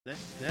That's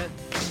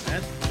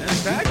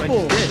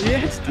impactful. Like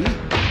Yeah, it's deep.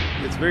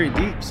 It's very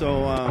deep.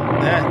 So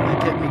that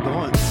kept me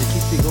going. It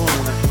keeps me going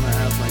when I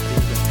have my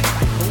things.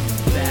 I hope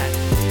that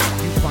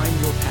you find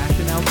your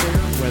passion out there,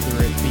 whether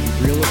it be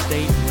real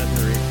estate,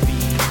 whether it be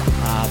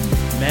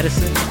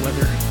medicine,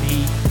 whether it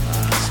be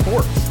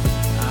sports,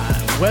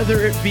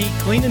 whether it be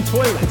cleaning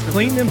toilets.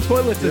 Clean them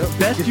toilets as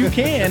best you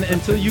can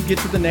until you get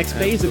to the next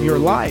phase of your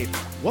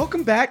life.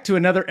 Welcome back to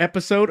another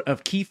episode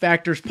of Key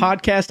Factors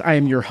Podcast. I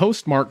am your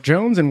host, Mark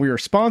Jones, and we are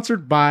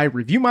sponsored by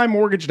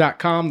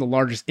ReviewMyMortgage.com, the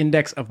largest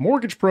index of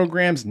mortgage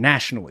programs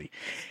nationally.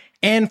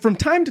 And from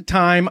time to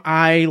time,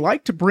 I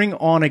like to bring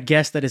on a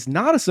guest that is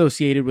not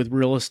associated with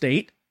real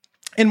estate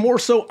and more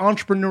so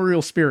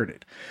entrepreneurial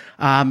spirited.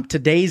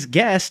 Today's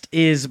guest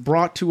is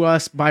brought to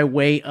us by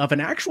way of an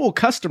actual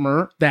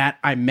customer that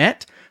I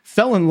met,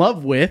 fell in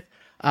love with,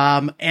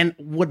 and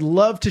would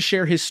love to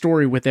share his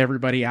story with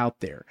everybody out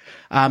there.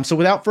 So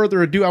without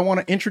further ado, I want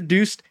to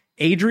introduce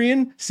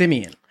Adrian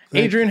Simeon.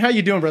 Adrian, how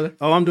you doing, brother?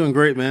 Oh, I'm doing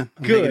great, man.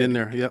 I'm Good. hanging in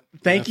there. Yep.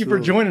 Thank you for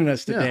joining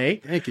us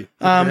today. Yeah, thank you.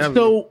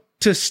 So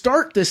to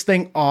start this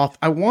thing off,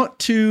 I want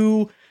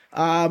to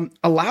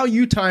allow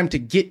you time to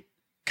get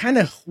kind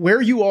of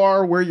where you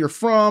are, where you're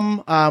from,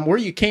 where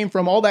you came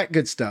from, all that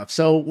good stuff.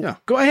 So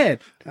Go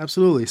ahead.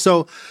 Absolutely.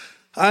 So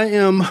I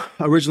am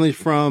originally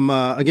from,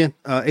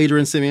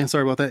 Adrian Simeon.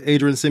 Sorry about that.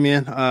 Adrian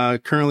Simeon,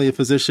 currently a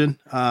physician,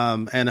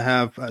 and I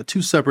have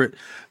two separate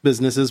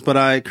businesses, but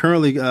I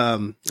currently,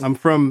 I'm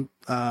from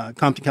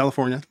Compton,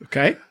 California.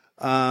 Okay.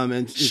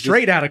 And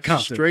Straight out of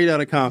Compton. Straight out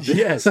of Compton.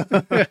 Yes.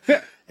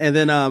 And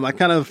then I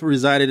kind of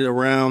resided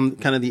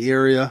around kind of the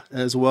area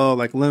as well,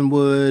 like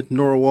Linwood,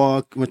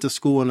 Norwalk, went to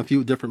school in a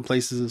few different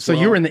places as well.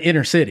 So you were in the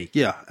inner city?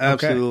 Yeah,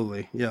 absolutely.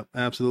 Okay. Yep,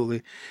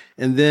 absolutely.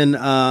 And then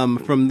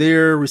from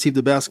there, received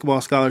a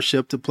basketball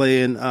scholarship to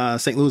play in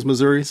St. Louis,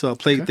 Missouri. So I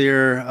played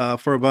there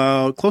for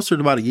closer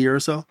to about a year or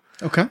so.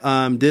 Okay.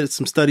 Did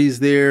some studies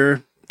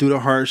there due to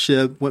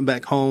hardship, went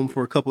back home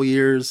for a couple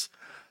years.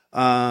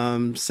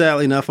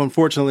 Sadly enough,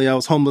 unfortunately, I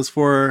was homeless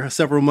for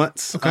several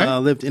months. Okay.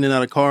 Lived in and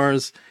out of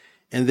cars.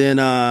 And then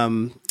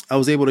I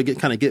was able to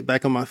get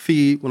back on my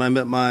feet when I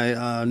met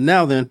my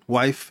now then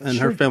wife, and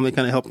her family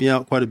kind of helped me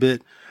out quite a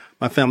bit.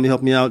 My family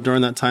helped me out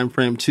during that time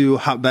frame too.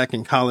 Hopped back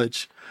in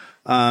college.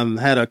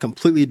 Had a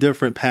completely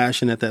different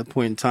passion at that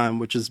point in time,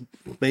 which is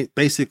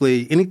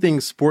basically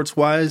anything sports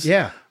wise.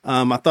 Yeah.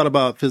 I thought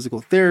about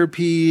physical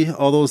therapy,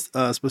 all those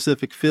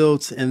specific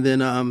fields, and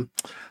then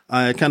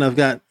I kind of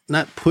got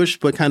not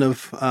pushed, but kind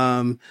of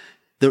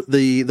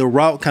the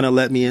route kind of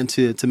led me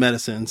into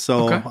medicine.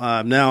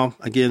 So now,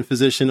 again,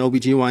 physician,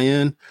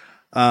 OBGYN,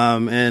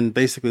 and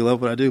basically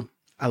love what I do.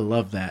 I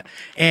love that.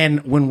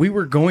 And when we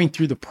were going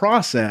through the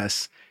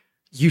process,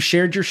 you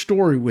shared your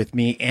story with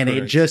me, and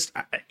it just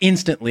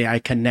instantly I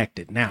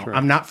connected. Now,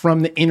 I'm not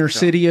from the inner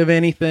city of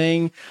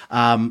anything,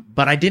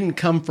 but I didn't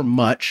come from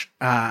much.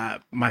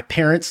 My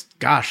parents,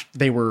 gosh,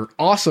 they were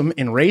awesome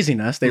in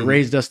raising us. They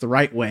raised us the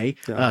right way,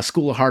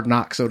 school of hard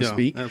knocks, so to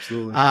speak.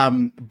 Absolutely.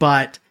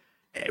 But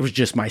it was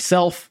just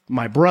myself,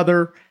 my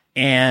brother,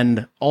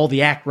 and all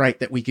the act right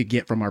that we could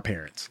get from our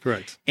parents.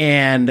 Correct.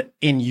 And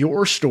in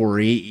your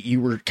story,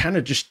 you were kind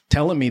of just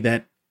telling me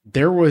that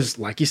there was,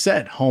 like you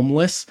said,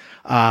 homeless.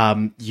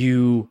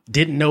 You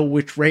didn't know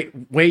which way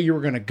you were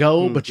going to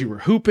go, but you were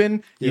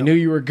hooping. You knew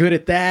you were good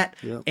at that.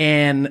 Yep.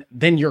 And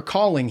then your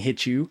calling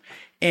hit you.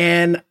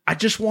 And I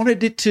just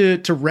wanted it to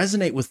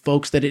resonate with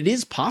folks that it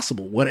is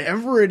possible.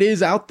 Whatever it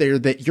is out there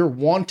that you're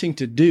wanting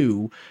to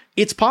do,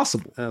 it's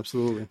possible.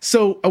 Absolutely.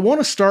 So I want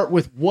to start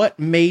with what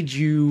made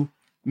you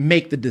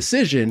make the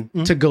decision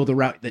to go the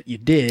route that you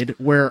did,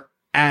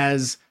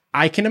 whereas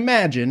I can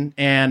imagine,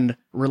 and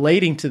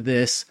relating to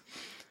this,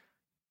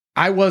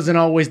 I wasn't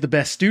always the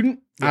best student.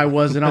 I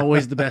wasn't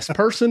always the best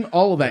person,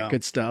 all of that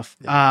good stuff.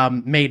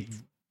 Made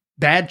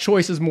bad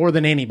choices more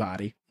than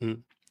anybody,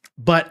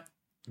 but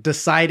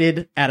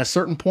decided at a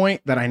certain point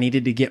that I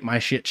needed to get my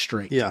shit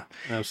straight. Yeah,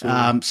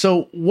 absolutely.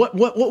 So what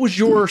was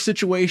your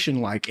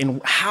situation like,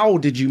 and how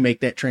did you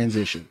make that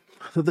transition?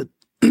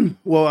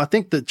 Well, I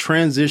think the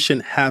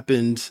transition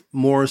happened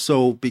more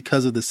so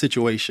because of the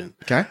situation.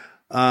 Okay.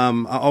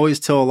 I always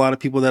tell a lot of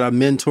people that I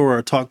mentor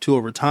or talk to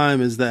over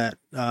time is that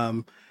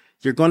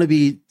you're going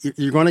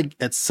to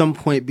at some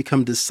point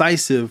become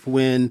decisive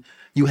when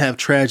you have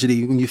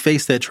tragedy, when you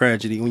face that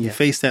tragedy, when you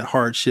face that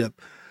hardship.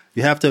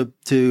 You have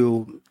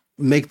to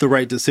make the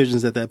right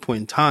decisions at that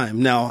point in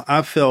time. Now,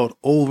 I've felt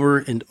over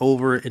and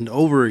over and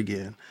over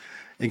again.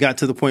 It got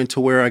to the point to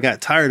where I got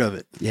tired of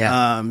it.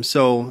 Yeah. And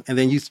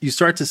then you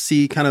start to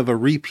see kind of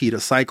a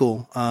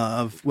cycle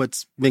of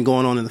what's been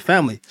going on in the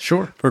family.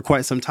 Sure. For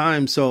quite some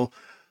time. So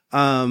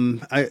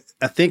I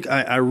think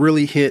I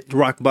really hit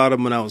rock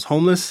bottom when I was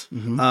homeless.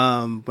 When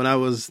I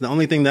was, the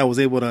only thing that was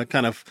able to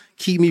kind of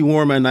keep me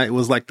warm at night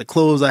was like the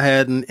clothes I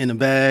had in a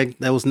bag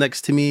that was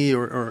next to me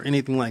or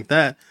anything like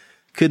that.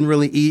 Couldn't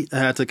really eat. I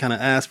had to kind of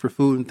ask for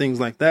food and things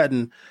like that.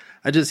 And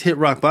I just hit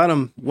rock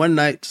bottom one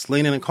night, just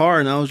laying in a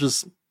car, and I was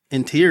just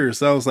in tears.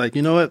 So I was like,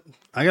 you know what?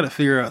 I got to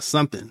figure out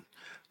something.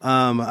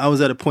 I was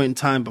at a point in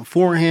time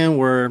beforehand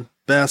where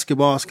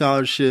basketball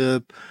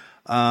scholarship.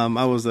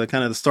 I was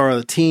kind of the star of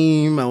the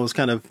team. I was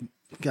kind of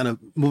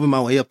moving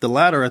my way up the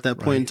ladder at that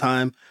point in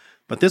time.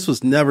 But this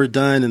was never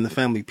done in the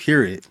family,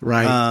 period.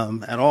 Right.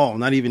 At all.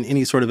 Not even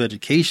any sort of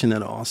education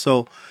at all.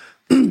 So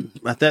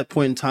at that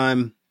point in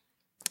time,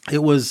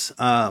 it was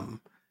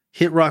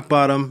hit rock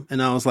bottom.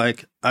 And I was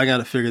like, I got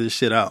to figure this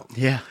shit out.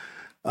 Yeah.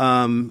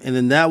 And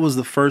then that was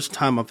the first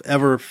time I've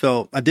ever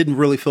felt, I didn't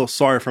really feel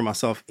sorry for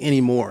myself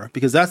anymore,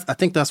 because I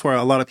think that's where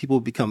a lot of people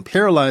become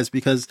paralyzed,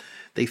 because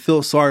they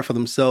feel sorry for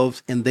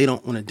themselves and they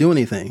don't want to do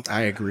anything.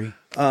 I agree.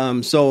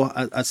 So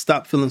I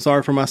stopped feeling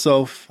sorry for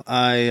myself.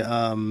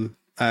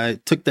 I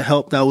took the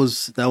help that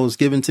was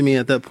given to me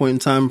at that point in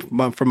time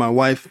from my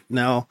wife,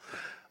 now,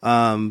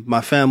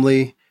 my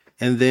family.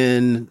 And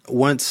then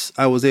once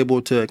I was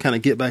able to kind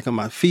of get back on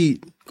my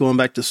feet, going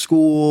back to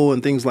school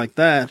and things like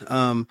that,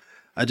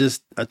 I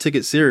took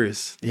it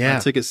serious. Yeah. I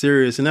took it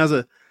serious. And as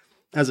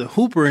a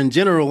hooper in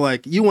general,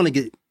 like you want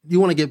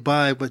to get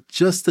by, but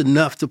just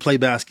enough to play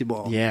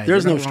basketball. Yeah.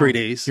 There's no straight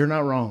A's. You're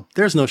not wrong.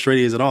 There's no straight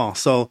A's at all.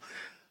 So,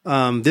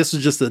 this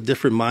was just a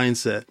different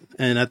mindset.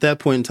 And at that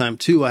point in time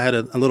too, I had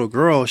a little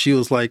girl. She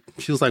was like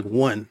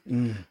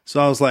 1.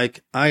 So I was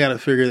like, I got to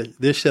figure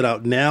this shit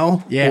out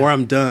now, or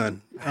I'm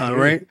done.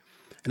 Right.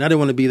 And I didn't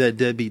want to be that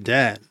deadbeat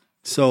dad.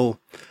 So,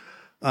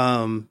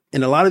 and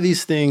a lot of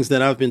these things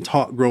that I've been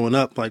taught growing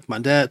up, like my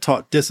dad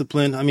taught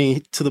discipline. I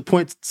mean, to the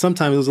point,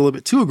 sometimes it was a little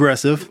bit too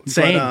aggressive.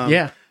 Same.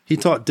 But, he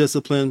taught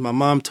discipline. My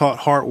mom taught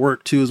hard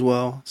work too, as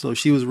well. So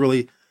she was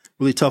really,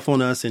 really tough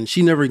on us, and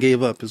she never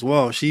gave up as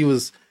well. She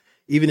was,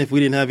 even if we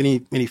didn't have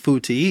any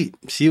food to eat,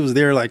 she was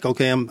there like,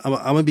 okay, I'm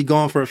going to be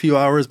gone for a few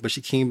hours, but she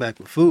came back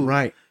with food.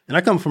 Right. And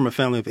I come from a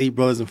family of 8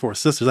 brothers and 4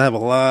 sisters. I have a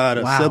lot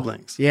of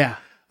siblings. Yeah.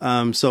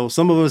 So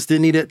some of us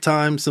didn't eat at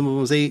times, some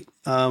of us ate.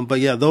 But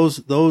yeah,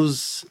 those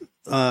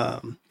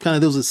kind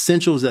of those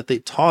essentials that they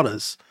taught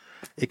us,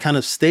 it kind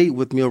of stayed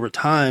with me over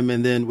time.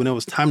 And then when it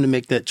was time to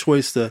make that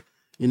choice to,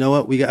 you know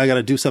what, I got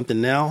to do something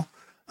now.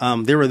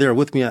 They were there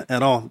with me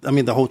at all. I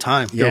mean, the whole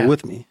time they were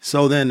with me.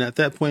 So then at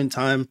that point in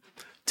time,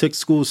 took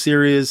school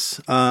serious.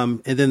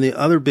 And then the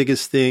other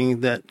biggest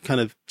thing that kind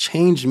of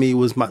changed me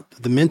was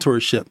the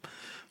mentorship,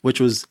 which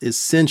was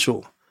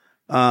essential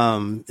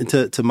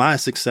to my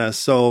success.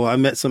 So I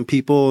met some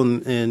people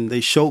and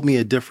they showed me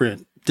a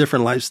different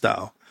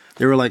lifestyle.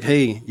 They were like,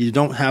 hey, you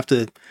don't have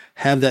to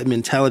have that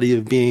mentality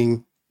of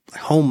being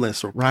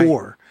homeless or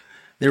poor.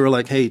 They were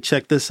like, hey,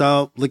 check this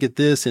out. Look at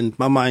this. And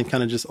my mind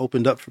kind of just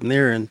opened up from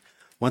there. And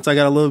once I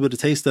got a little bit of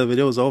taste of it,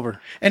 it was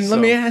over. And let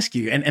me ask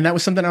you, and that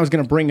was something I was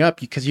going to bring up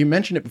because you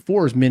mentioned it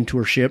before, is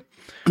mentorship.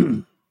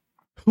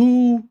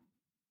 Who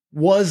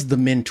was the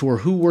mentor?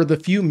 Who were the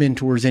few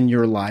mentors in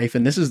your life?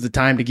 And this is the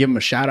time to give them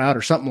a shout out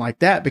or something like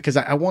that, because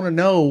I want to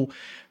know,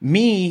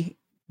 me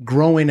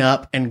growing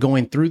up and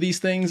going through these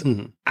things,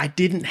 I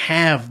didn't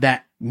have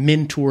that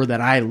mentor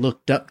that I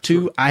looked up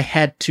to. Sure. I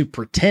had to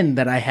pretend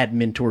that I had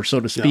mentors, so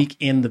to speak,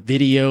 in the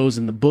videos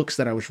and the books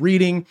that I was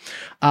reading.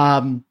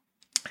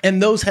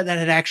 And those that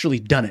had actually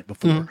done it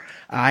before.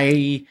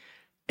 I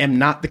am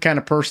not the kind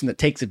of person that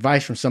takes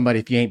advice from somebody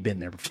if you ain't been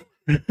there before.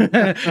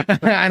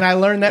 And I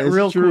learned that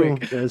real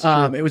quick.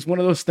 It was one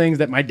of those things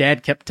that my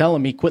dad kept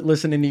telling me, quit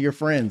listening to your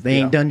friends. They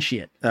ain't done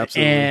shit.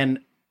 Absolutely. And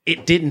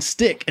it didn't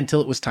stick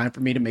until it was time for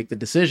me to make the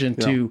decision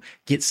to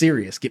get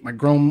serious, get my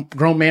grown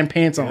man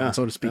pants on,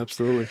 so to speak.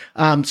 Absolutely.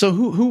 So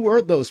who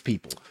were those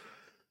people?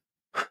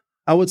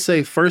 I would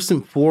say first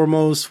and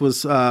foremost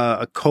was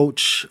a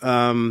coach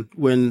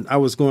when I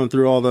was going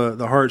through all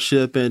the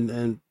hardship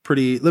and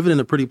living in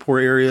a pretty poor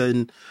area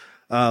in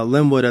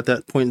Linwood at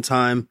that point in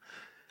time.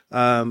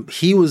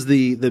 He was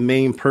the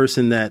main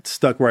person that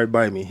stuck right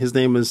by me. His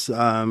name is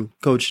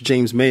Coach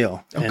James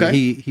Mayo. Okay. And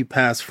he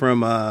passed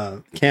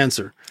from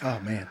cancer. Oh,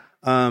 man.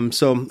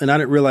 And I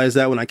didn't realize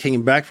that when I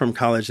came back from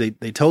college.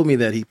 They told me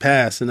that he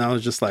passed, and I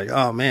was just like,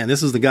 oh man,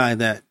 this is the guy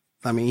that,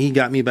 I mean, he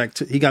got me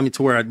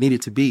to where I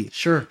needed to be.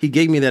 Sure. He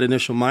gave me that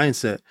initial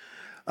mindset.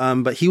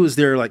 But he was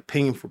there like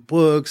paying for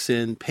books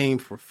and paying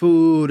for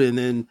food and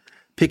then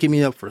picking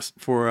me up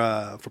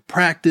for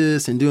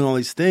practice and doing all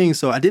these things.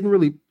 So I didn't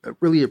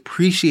really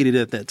appreciate it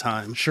at that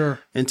time. Sure.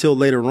 Until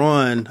later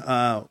on,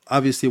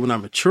 obviously when I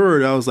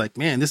matured, I was like,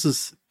 man, this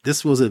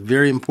was a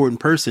very important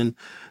person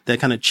that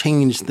kind of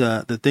changed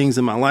the things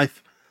in my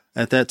life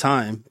at that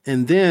time.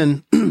 And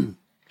then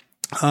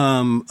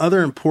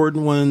other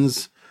important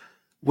ones,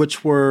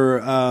 which were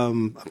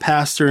a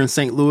pastor in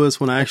St. Louis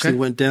when I actually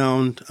went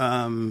down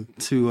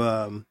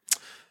to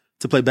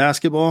play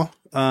basketball.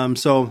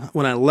 So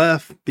when I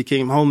left,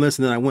 became homeless,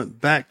 and then I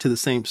went back to the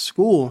same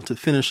school to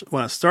finish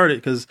what I started,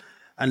 because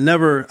I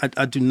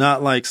do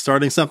not like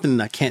starting something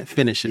and I can't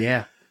finish it.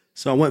 Yeah.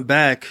 So I went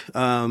back,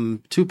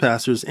 2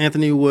 pastors,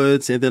 Anthony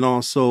Woods, and then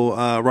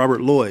also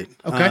Robert Lloyd.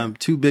 Okay.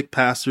 2 big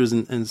pastors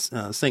in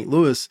St.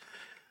 Louis.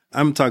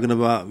 I'm talking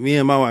about, me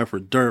and my wife were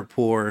dirt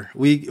poor.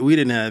 We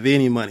didn't have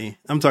any money.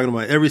 I'm talking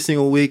about every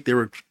single week they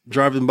were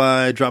driving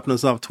by, dropping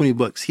us off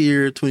 $20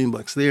 here,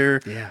 $20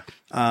 there.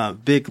 Yeah.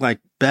 Big like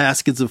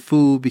baskets of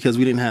food because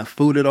we didn't have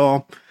food at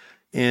all.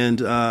 and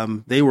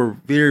they were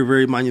very,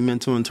 very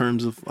monumental in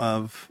terms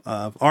of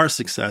our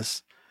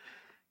success.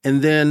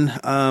 And then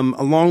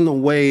along the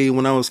way,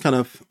 when I was kind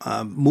of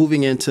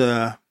moving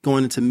into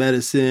going into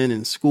medicine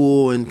and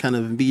school and kind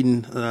of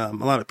meeting a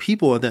lot of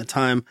people at that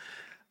time,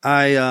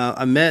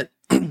 I met,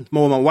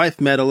 well, my wife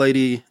met a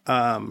lady,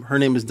 her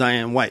name is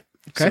Diane White.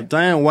 Okay. So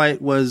Diane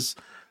White was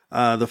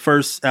the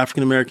first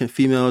African-American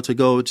female to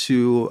go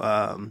to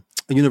a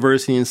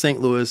university in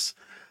St. Louis,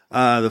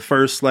 the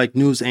first like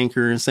news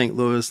anchor in St.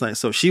 Louis. Like,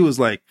 so she was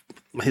like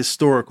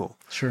historical.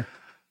 Sure.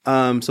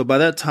 So by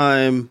that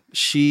time,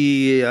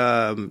 she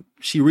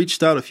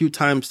reached out a few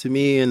times to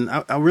me, and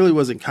I really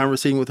wasn't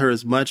conversating with her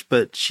as much,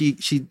 but she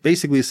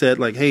basically said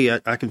like, hey,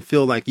 I can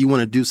feel like you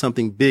want to do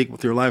something big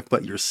with your life,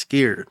 but you're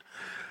scared.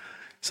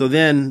 So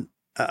then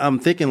I'm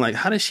thinking like,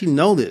 how does she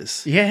know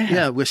this?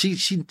 Yeah. Well,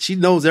 she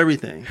knows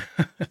everything.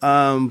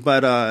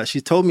 But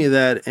she told me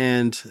that,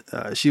 and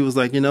she was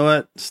like, you know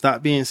what?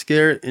 Stop being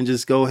scared and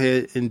just go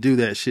ahead and do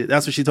that shit.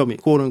 That's what she told me,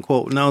 quote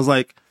unquote. And I was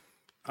like,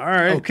 all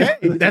right. Okay.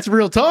 That's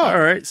real talk. All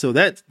right. So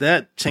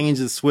that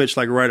changed the switch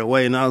like right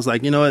away. And I was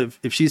like, you know what?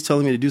 If she's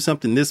telling me to do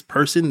something this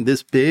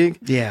big,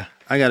 Yeah.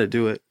 I got to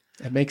do it.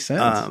 That makes sense.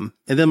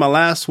 And then my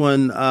last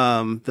one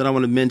that I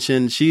want to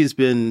mention, she's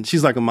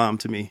like a mom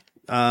to me.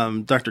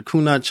 Dr.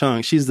 Kuna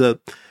Chung. She's the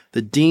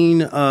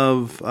dean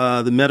of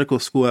the medical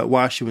school at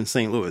WashU in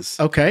St. Louis.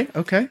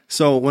 Okay.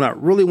 So when I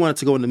really wanted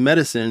to go into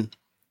medicine,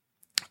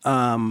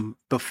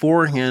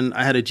 beforehand,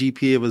 I had a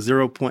GPA of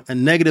a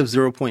negative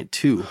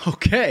 0.2.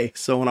 Okay.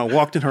 So when I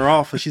walked in her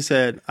office, she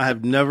said, I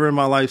have never in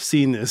my life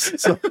seen this.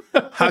 So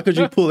how could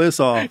you pull this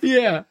off?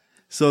 Yeah.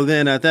 So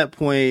then at that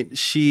point,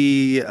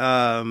 she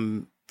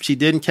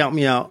didn't count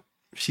me out.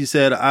 She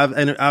said,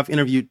 I've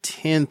interviewed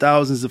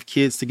 10,000s of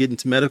kids to get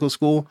into medical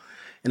school,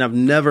 and I've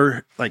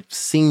never like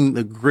seen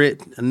the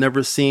grit and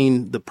never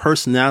seen the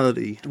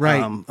personality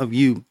of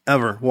you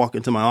ever walk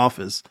into my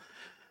office.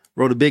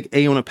 Wrote a big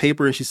A on a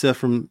paper, and she said,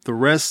 from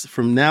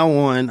now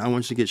on, I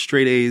want you to get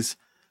straight A's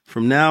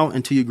from now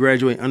until you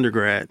graduate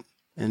undergrad.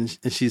 And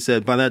she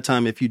said, by that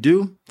time, if you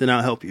do, then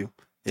I'll help you.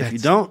 If you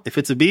don't, if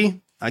it's a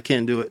B, I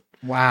can't do it.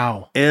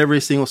 Wow.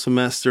 Every single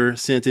semester,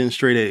 sent in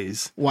straight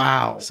A's.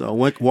 Wow. So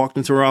I walked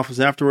into her office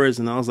afterwards,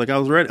 and I was like, I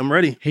was ready. I'm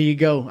ready. Here you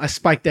go. I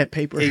spiked that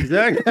paper.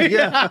 Exactly.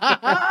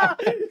 Yeah.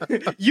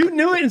 You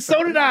knew it, and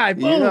so did I.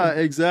 Boom. Yeah,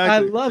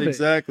 exactly. I love it.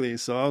 Exactly.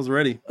 So I was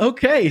ready.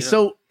 Okay. Yeah.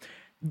 So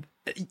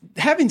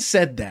having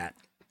said that,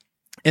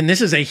 and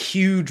this is a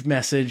huge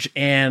message,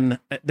 and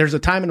there's a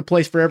time and a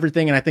place for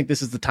everything, and I think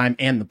this is the time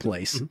and the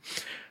place. Mm-hmm.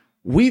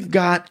 We've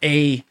got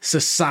a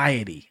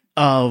society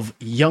of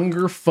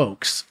younger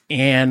folks,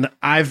 and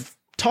I've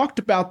talked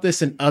about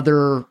this in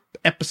other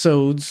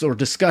episodes or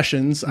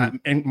discussions,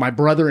 and my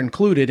brother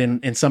included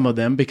in some of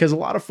them, because a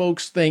lot of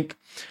folks think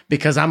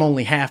because I'm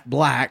only half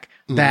black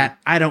that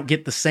I don't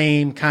get the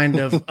same kind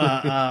of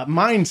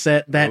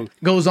mindset that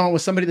goes on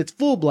with somebody that's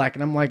full black.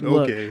 And I'm like,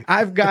 look,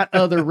 I've got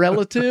other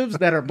relatives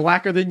that are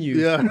blacker than you.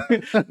 Yeah.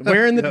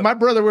 My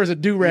brother wears a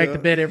do-rag to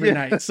bed every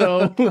night.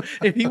 So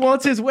if he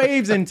wants his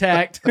waves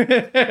intact,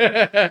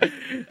 but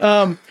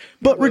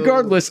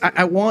regardless,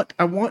 I want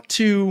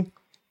to,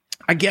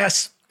 I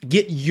guess,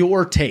 get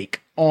your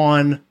take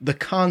on the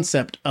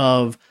concept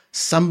of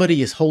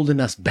somebody is holding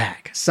us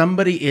back.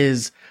 Somebody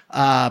is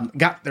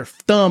got their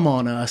thumb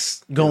on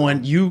us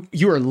going, you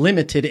are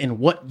limited in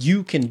what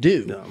you can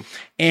do. No.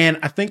 And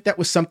I think that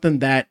was something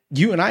that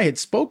you and I had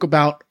spoke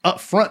about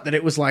up front, that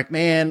it was like,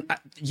 man,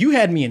 you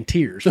had me in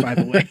tears, by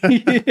the way,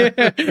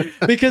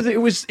 because it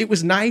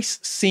was nice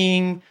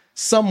seeing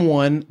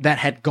someone that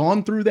had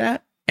gone through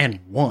that and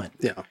won,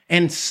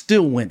 and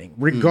still winning,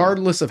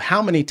 regardless of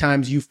how many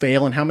times you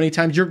fail and how many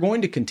times you're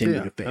going to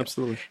continue to fail.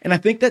 Absolutely. And I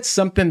think that's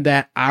something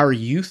that our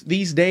youth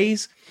these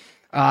days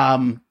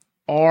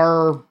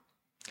are,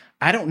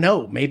 I don't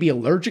know, maybe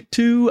allergic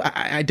to.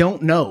 I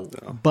don't know,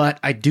 but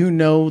I do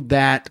know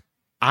that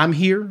I'm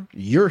here,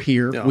 you're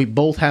here. Yeah. We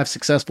both have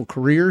successful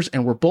careers,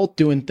 and we're both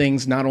doing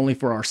things not only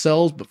for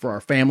ourselves, but for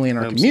our family and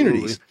our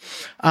communities.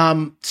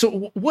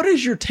 So what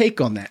is your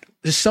take on that?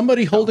 Is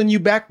somebody holding you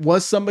back?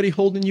 Was somebody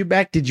holding you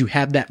back? Did you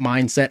have that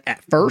mindset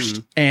at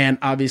first? And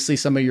obviously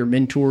some of your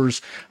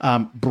mentors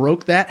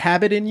broke that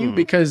habit in you,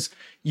 because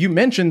you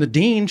mentioned the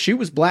dean, she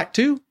was black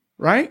too,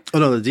 right? Oh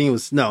no, the dean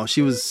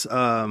she was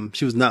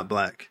not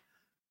black.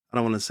 I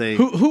don't want to say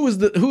who was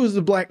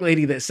the black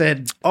lady that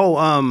said,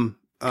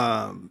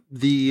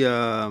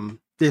 the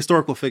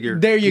historical figure.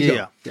 There you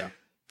go. Yeah.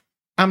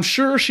 I'm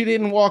sure she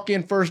didn't walk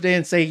in first day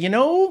and say,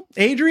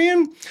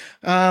 Adrian,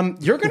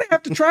 you're going to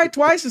have to try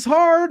twice as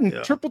hard and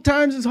triple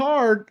times as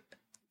hard.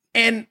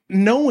 And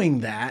knowing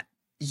that,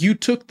 you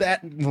took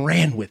that and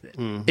ran with it.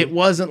 Mm-hmm. It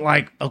wasn't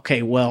like,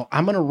 okay, well,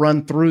 I'm going to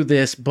run through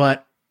this,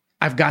 but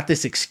I've got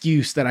this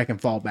excuse that I can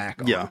fall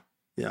back on. Yeah.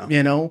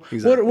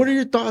 Exactly. What are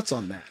your thoughts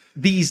on that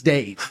these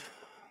days?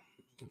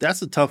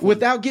 That's a tough one.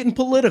 Without getting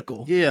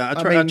political. Yeah,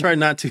 I try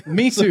not to.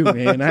 Me too,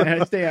 man.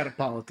 I stay out of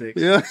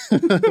politics. Yeah.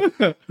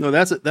 No,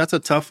 that's a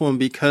tough one,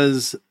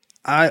 because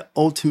I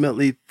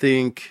ultimately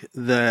think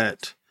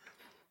that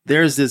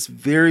there's this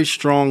very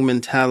strong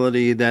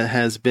mentality that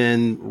has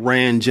been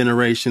ran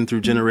generation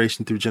through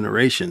generation through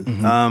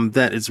generation,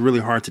 that is really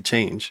hard to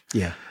change.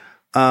 Yeah.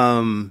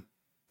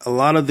 A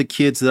lot of the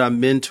kids that I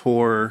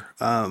mentor,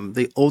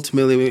 they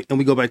ultimately, and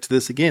we go back to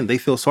this again, they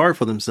feel sorry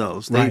for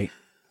themselves. Right.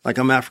 Like,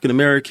 I'm African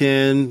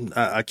American,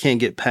 I can't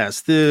get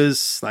past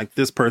this. Like,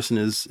 this person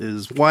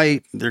is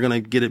white, they're gonna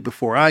get it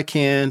before I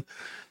can.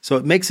 So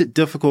it makes it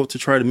difficult to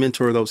try to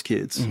mentor those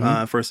kids,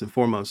 first and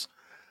foremost.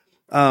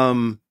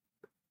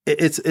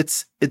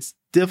 It's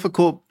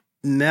difficult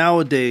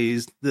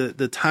nowadays,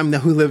 the time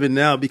that we live in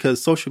now,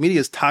 because social media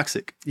is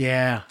toxic.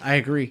 Yeah, I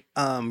agree.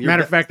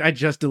 Matter of fact, I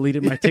just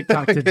deleted my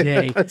TikTok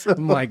today.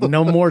 I'm like,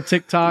 no more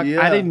TikTok.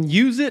 Yeah. I didn't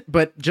use it,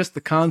 but just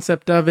the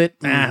concept of it,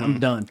 I'm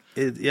done.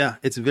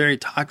 It's very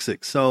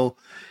toxic. So,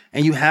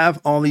 and you have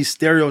all these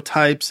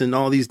stereotypes and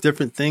all these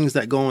different things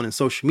that go on in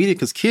social media,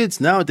 because kids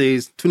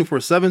nowadays,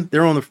 24/7,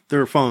 they're on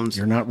their phones.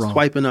 You're not wrong.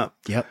 Swiping up.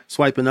 Yep.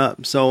 Swiping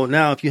up. So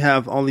now if you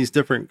have all these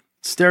different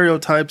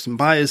stereotypes and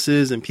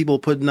biases and people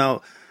putting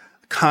out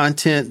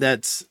content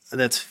that's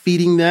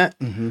feeding that,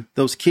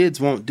 those kids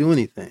won't do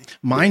anything.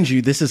 Mind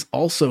you, this is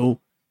also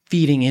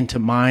feeding into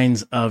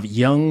minds of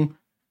young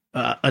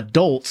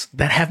adults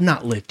that have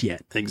not lived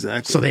yet.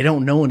 Exactly. So they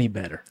don't know any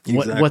better.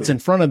 Exactly. What's in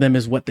front of them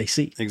is what they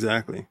see.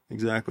 Exactly.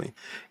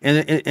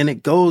 And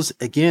it goes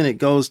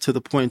to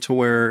the point to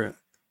where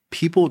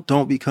people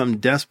don't become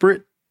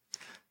desperate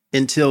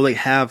until they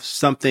have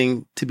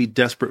something to be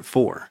desperate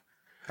for.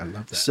 I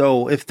love that.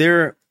 So if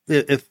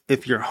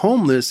you're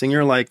homeless and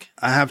you're like,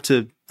 I have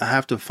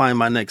to find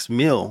my next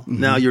meal,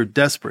 now you're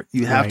desperate.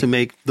 You have to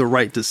make the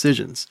right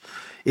decisions.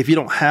 If you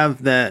don't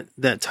have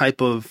that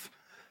type of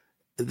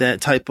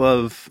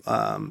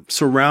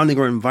surrounding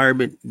or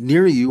environment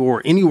near you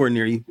or anywhere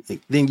near you,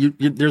 then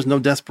there's no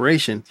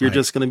desperation. You're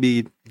just going to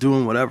be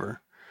doing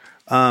whatever.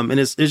 And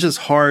it's just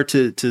hard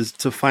to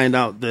find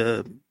out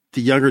the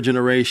younger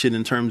generation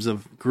in terms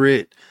of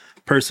grit,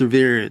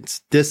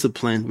 perseverance,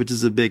 discipline, which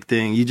is a big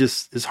thing.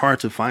 It's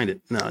hard to find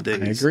it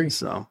nowadays. I agree.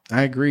 So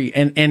I agree.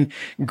 And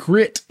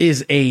grit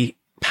is a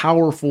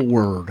powerful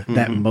word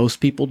that most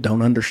people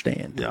don't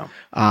understand. Yeah.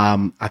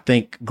 I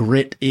think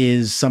grit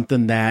is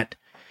something that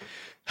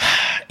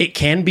it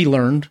can be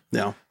learned.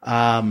 Yeah.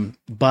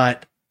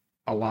 But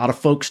a lot of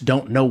folks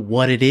don't know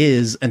what it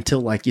is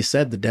until, like you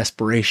said, the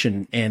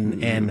desperation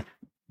and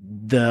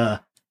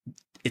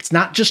it's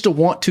not just a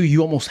want to,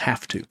 you almost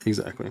have to.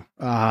 Exactly.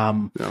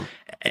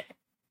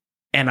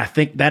 And I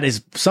think that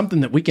is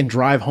something that we can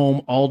drive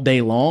home all day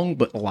long,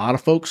 but a lot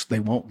of folks, they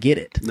won't get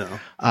it. No.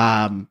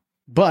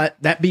 But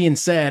that being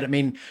said, I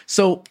mean,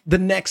 so the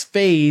next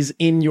phase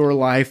in your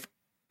life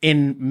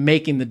in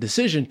making the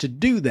decision to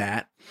do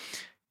that,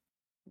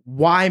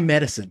 why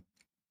medicine?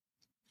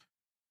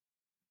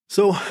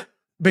 So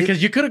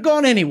because you could have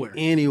gone anywhere.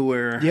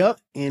 Yep.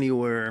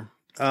 Anywhere.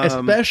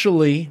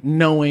 Especially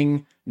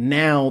knowing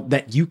now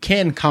that you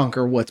can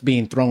conquer what's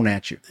being thrown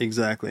at you.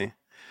 Exactly.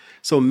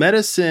 So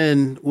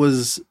medicine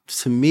was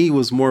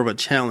more of a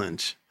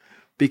challenge,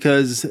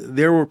 because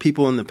there were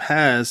people in the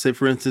past, say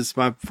for instance,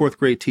 my fourth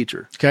grade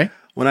teacher. Okay.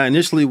 When I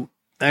initially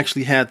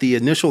actually had the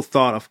initial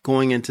thought of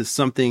going into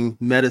something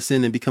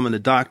medicine and becoming a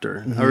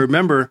doctor, I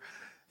remember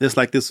this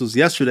like this was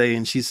yesterday,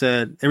 and she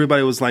said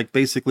everybody was like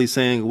basically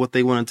saying what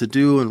they wanted to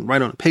do and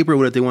write on a paper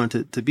what they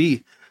wanted to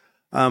be.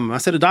 I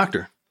said a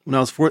doctor when I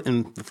was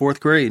in the fourth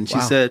grade, and she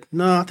said,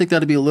 "No, I think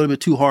that'd be a little bit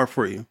too hard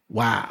for you."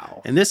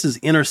 Wow. And this is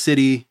inner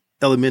city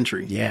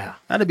elementary. Yeah.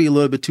 That'd be a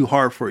little bit too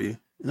hard for you.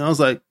 And I was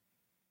like,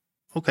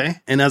 okay.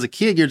 And as a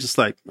kid, you're just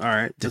like, all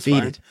right, that's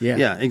defeated. Fine. Yeah.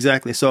 Yeah,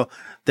 exactly. So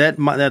that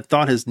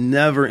thought has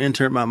never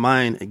entered my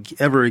mind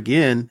ever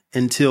again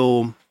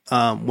until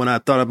when I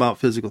thought about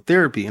physical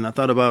therapy, and I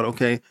thought about,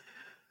 okay,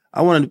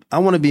 I want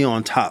to be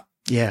on top.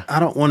 Yeah. I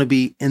don't want to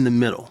be in the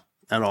middle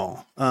at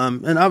all.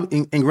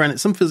 And granted,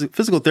 some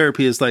physical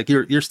therapy is like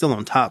you're still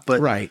on top,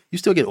 but you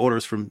still get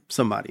orders from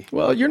somebody.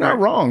 Well, you're not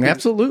wrong.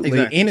 Absolutely.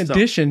 Exactly. In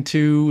addition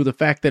to the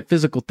fact that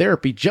physical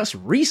therapy just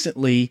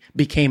recently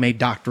became a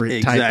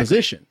doctorate type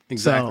position.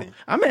 Exactly. So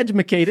I'm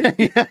educated.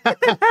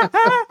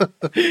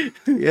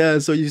 Yeah.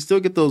 So you still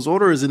get those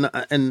orders.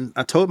 And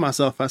I told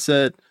myself, I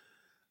said,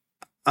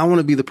 I want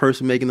to be the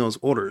person making those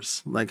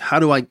orders. Like, how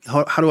do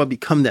I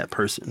become that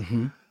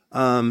person?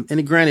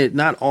 And granted,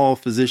 not all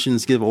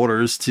physicians give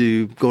orders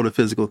to go to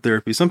physical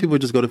therapy. Some people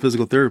just go to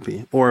physical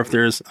therapy, or if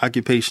there's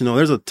occupational,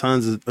 there's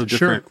tons of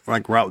different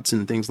like routes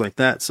and things like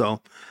that.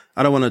 So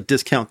I don't want to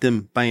discount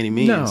them by any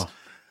means. No.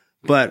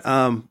 But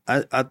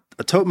I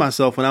told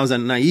myself when I was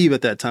naive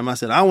at that time, I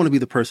said, I want to be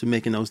the person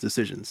making those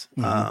decisions.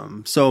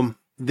 So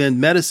then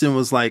medicine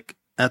was like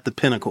at the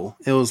pinnacle.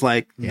 It was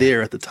like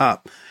there at the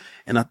top.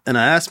 And I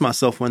asked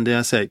myself one day,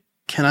 I said,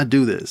 can I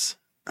do this?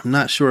 I'm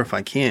not sure if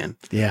I can.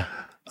 Yeah.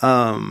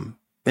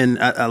 And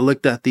I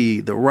looked at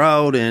the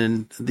route,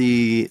 and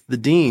the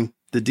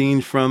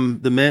dean from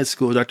the med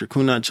school, Dr.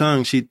 Kunat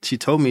Chung, she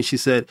told me, she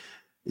said,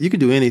 you can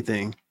do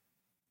anything.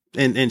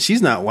 And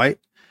she's not white.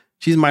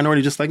 She's a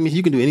minority just like me.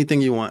 You can do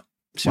anything you want.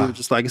 She was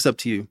just like, it's up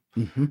to you.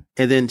 And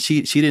then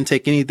she didn't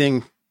take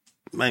anything.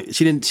 Like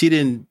she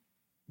didn't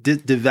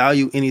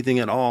devalue anything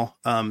at all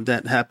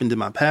that happened in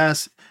my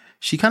past.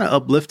 She kind of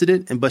uplifted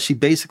it, but she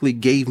basically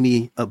gave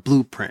me a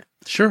blueprint.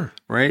 Sure.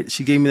 Right?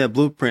 She gave me that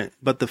blueprint.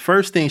 But the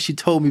first thing she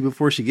told me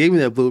before she gave me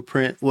that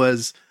blueprint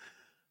was,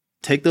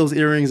 take those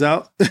earrings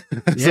out.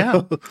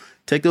 Yeah.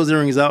 Take those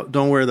earrings out.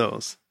 Don't wear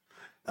those.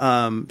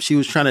 She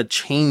was trying to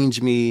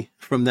change me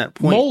from that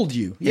point. Mold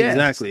you. Yes.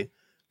 Exactly.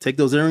 Take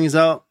those earrings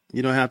out.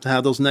 You don't have to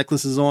have those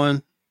necklaces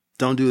on.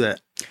 Don't do that.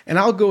 And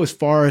I'll go as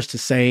far as to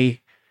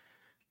say,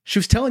 she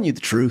was telling you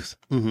the truth.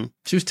 Mm-hmm.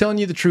 She was telling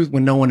you the truth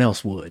when no one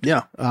else would.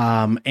 Yeah.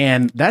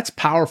 And that's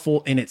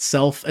powerful in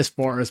itself as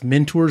far as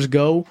mentors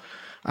go.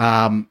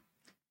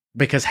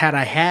 Because had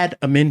I had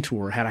a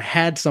mentor, had I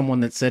had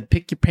someone that said,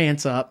 pick your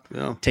pants up,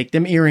 take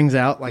them earrings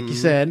out, like you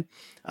said,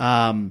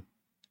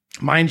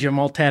 mind you, I'm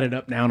all tatted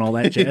up now and all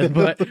that jazz,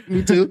 but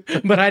me too.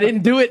 But I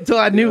didn't do it until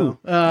I knew.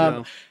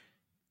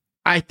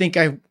 I think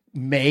I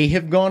may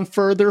have gone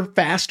further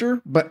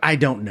faster, but I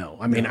don't know.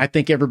 I mean, I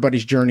think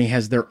everybody's journey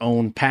has their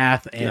own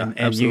path,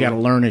 and you got to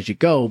learn as you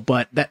go.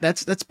 But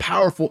that's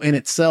powerful in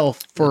itself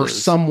for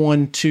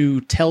someone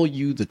to tell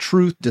you the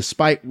truth,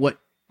 despite what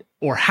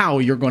or how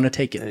you're going to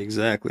take it.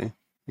 Exactly.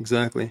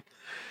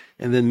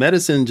 And then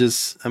medicine,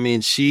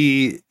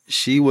 she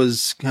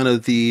was kind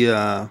of the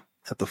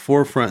at the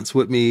forefronts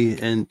with me,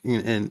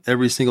 and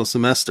every single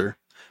semester.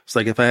 It's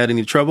like if I had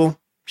any trouble,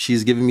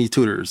 she's giving me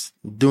tutors,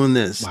 doing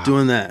this,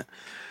 doing that.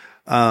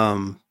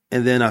 And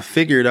then I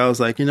figured, I was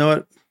like, you know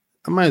what?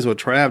 I might as well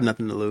try. I have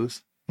nothing to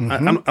lose. I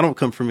don't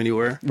come from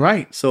anywhere.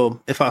 Right.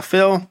 So if I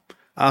fail,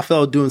 I'll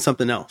fail doing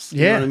something else.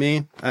 You Yeah. know what I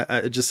mean?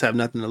 I just have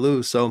nothing to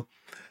lose. So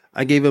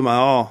I gave it my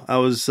all.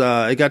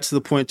 It got to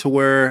the point to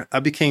where I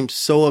became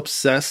so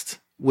obsessed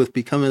with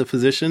becoming a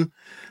physician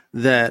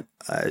that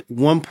at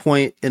one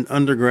point in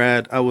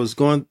undergrad, I was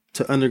going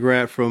to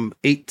undergrad from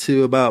 8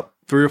 to about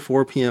 3 or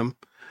 4 p.m.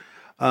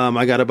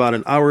 I got about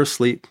an hour of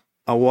sleep.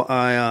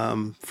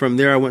 From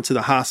there, I went to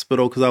the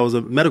hospital because I was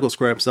a medical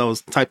scribe, so I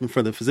was typing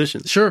for the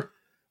physicians. Sure.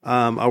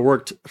 I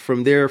worked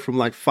from there from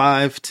like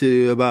 5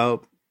 to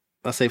about,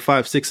 I say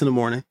 5, 6 in the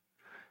morning.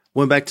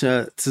 Went back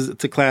to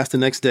class the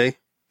next day.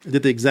 I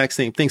did the exact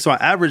same thing. So I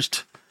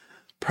averaged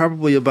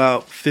probably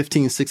about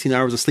 15, 16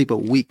 hours of sleep a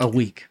week. A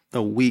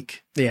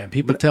week. Yeah.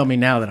 People tell me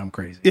now that I'm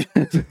crazy.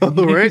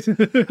 Right?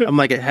 I'm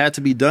like, it had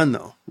to be done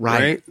though.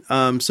 Right.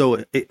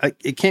 So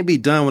it can't be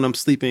done when I'm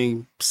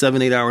sleeping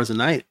 7, 8 hours a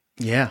night.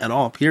 Yeah. At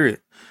all,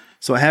 period.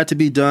 So it had to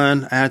be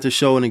done. I had to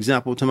show an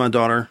example to my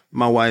daughter,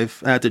 my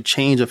wife. I had to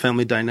change a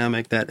family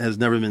dynamic that has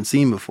never been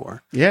seen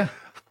before. Yeah.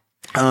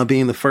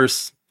 Being the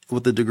first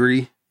with the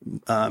degree,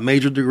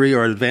 major degree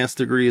or advanced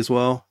degree as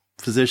well,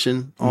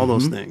 physician, all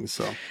those things.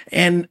 So,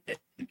 and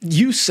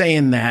you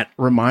saying that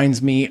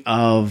reminds me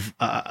of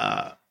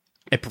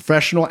a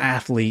professional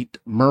athlete,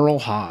 Merle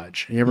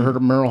Hodge. You ever heard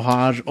of Merle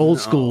Hodge? Old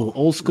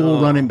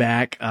school running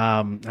back.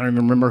 I don't even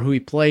remember who he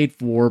played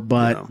for,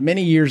 but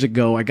many years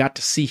ago, I got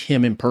to see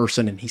him in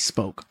person and he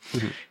spoke.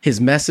 His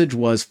message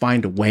was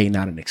find a way,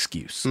 not an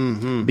excuse,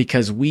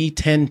 because we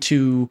tend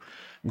to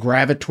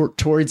gravitate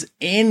towards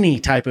any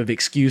type of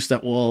excuse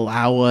that will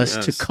allow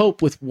us to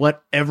cope with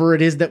whatever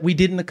it is that we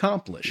didn't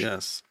accomplish.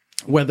 Yes.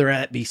 Whether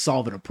that be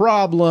solving a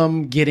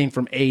problem, getting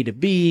from A to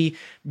B,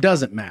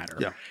 doesn't matter.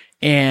 Yeah.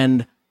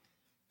 And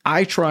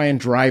I try and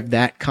drive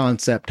that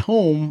concept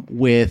home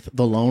with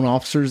the loan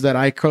officers that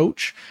I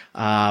coach,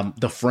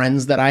 the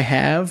friends that I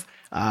have,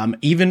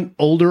 even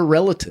older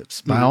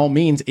relatives. By all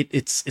means,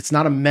 it's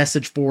not a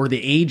message for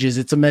the ages;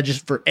 it's a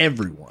message for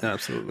everyone.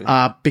 Absolutely.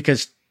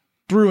 Because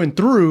through and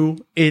through,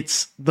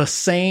 it's the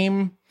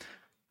same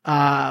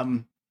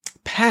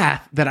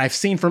path that I've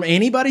seen from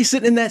anybody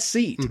sitting in that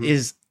seat.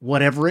 Is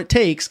whatever it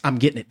takes, I'm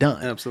getting it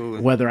done.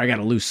 Absolutely. Whether I got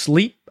to lose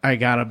sleep, I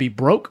got to be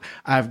broke,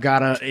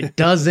 it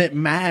doesn't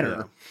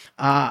matter.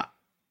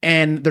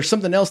 And there's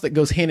something else that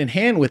goes hand in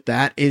hand with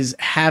that is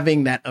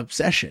having that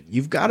obsession.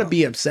 You've got to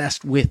be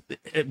obsessed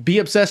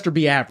or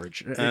be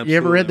average. Absolutely. You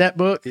ever read that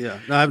book? Yeah.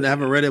 No, I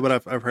haven't read it, but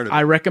I've heard of it.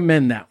 I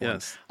recommend that one.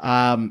 Yes.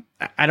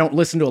 I don't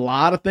listen to a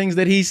lot of things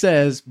that he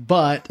says,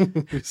 but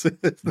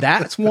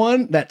that's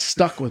one that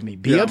stuck with me.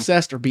 Be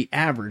obsessed or be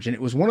average. And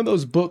it was one of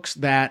those books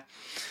that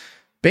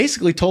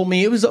basically told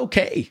me it was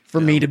okay for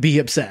me to be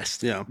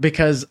obsessed. Yeah.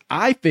 Because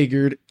I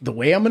figured the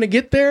way I'm going to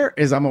get there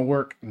is I'm going to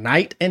work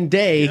night and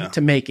day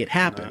to make it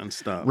happen.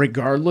 Non-stop.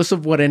 Regardless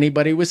of what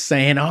anybody was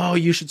saying. Oh,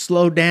 you should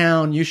slow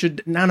down. You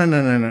should.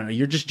 No.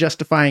 You're just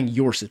justifying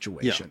your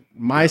situation.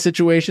 My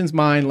situation's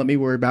mine. Let me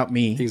worry about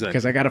me. Exactly.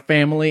 Because I got a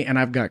family and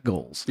I've got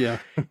goals. Yeah.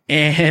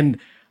 And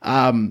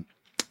I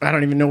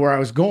don't even know where I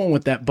was going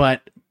with that,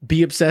 but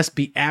be obsessed,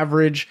 be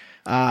average,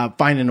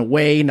 finding a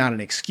way, not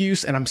an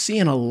excuse. And I'm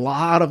seeing a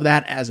lot of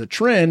that as a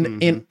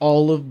trend in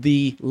all of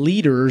the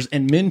leaders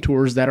and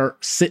mentors that are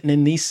sitting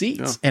in these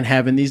seats and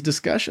having these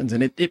discussions.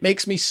 And it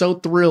makes me so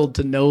thrilled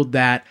to know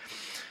that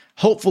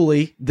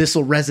hopefully this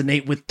will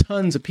resonate with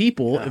tons of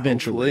people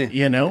eventually, hopefully.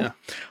 you know?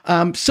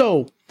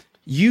 So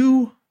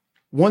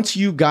once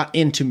you got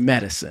into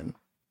medicine,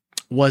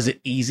 was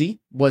it easy?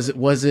 Was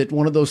it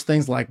one of those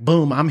things like,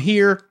 boom, I'm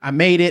here, I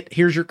made it,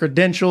 here's your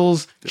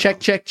credentials,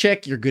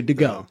 check, you're good to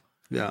go?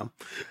 Yeah.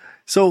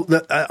 So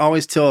I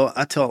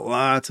tell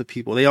lots of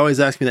people, they always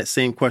ask me that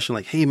same question,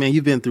 like, hey man,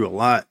 you've been through a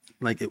lot.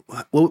 Like,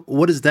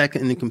 what is that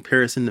in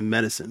comparison to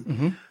medicine?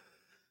 Mm-hmm.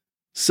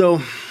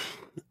 So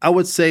I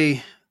would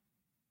say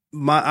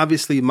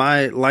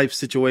my life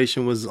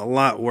situation was a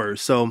lot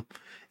worse. So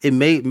it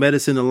made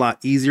medicine a lot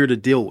easier to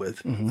deal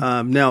with.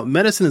 Mm-hmm. Now,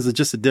 medicine is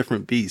just a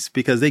different beast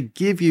because they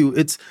give you,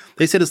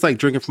 they said it's like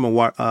drinking from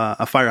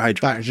a fire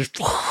hydrant.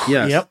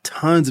 Yeah, Yep.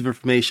 tons of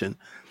information.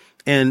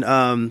 And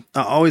I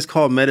always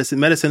call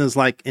medicine is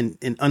like an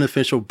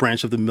unofficial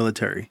branch of the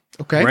military.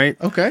 Okay.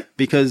 Right? Okay.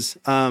 Because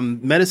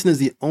medicine is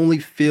the only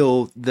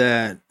field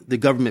that the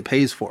government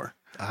pays for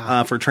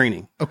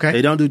training. Okay.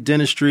 They don't do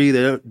dentistry.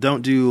 They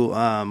don't do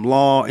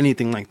law,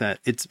 anything like that.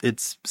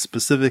 It's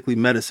specifically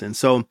medicine.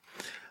 So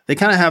they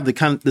kind of have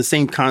the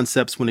same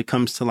concepts when it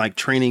comes to like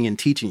training and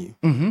teaching you.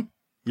 Mm-hmm.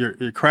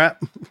 You're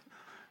crap.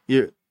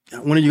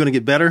 When are you going to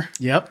get better?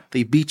 Yep.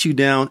 They beat you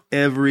down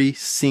every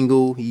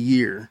single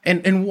year.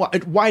 And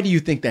why do you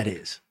think that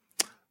is?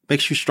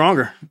 Makes you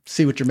stronger.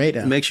 See what you're made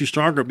of. It makes you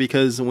stronger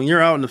because when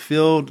you're out in the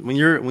field, when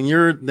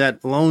you're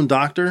that lone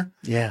doctor,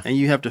 yeah, and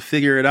you have to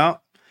figure it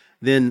out,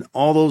 then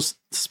all those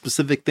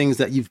specific things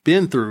that you've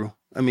been through,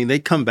 I mean, they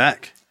come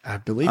back. I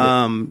believe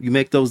it. You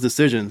make those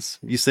decisions.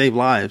 You save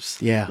lives.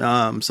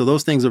 Yeah. So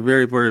those things are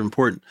very, very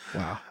important.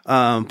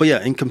 Wow. But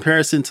yeah, in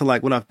comparison to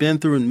like what I've been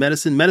through in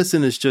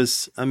medicine is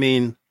just, I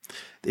mean,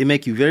 they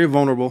make you very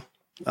vulnerable.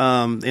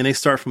 And they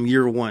start from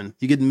year one.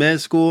 You get in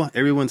med school,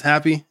 everyone's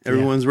happy,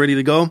 everyone's ready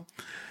to go.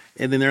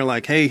 And then they're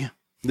like, hey,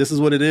 this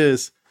is what it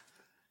is.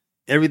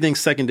 Everything's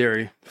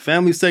secondary.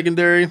 Family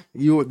secondary.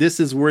 This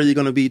is where you're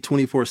going to be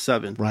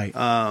 24/7.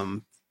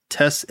 Right.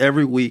 Tests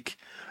every week.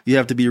 You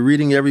have to be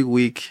reading every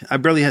week. I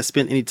barely had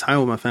spent any time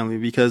with my family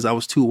because I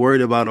was too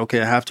worried about,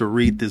 okay, I have to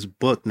read this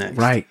book next.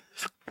 Right.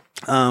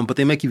 But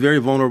they make you very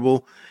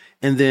vulnerable.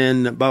 And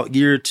then about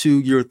year 2,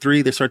 year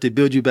 3, they start to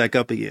build you back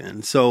up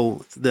again.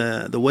 So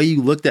the way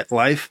you looked at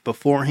life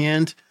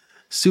beforehand,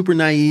 super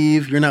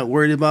naive. You're not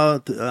worried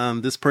about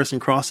this person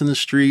crossing the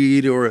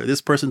street or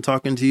this person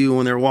talking to you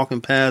when they're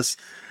walking past.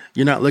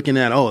 You're not looking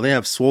at, oh, they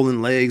have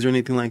swollen legs or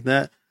anything like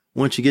that.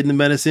 Once you get into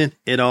medicine,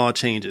 it all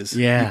changes.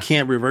 Yeah. You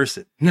can't reverse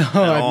it. No,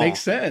 it makes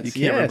sense. You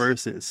can't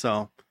reverse it.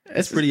 So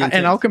it's pretty intense.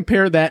 And I'll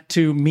compare that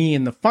to me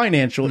in the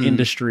financial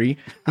industry.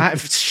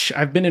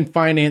 I've been in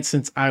finance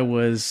since I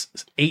was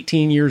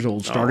 18 years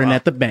old, starting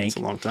at the bank.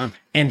 That's a long time.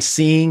 And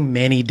seeing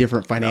many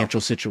different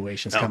financial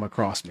situations come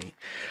across me.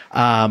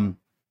 I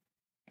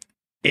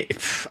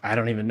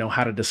don't even know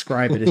how to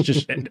describe it. It's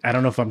just, I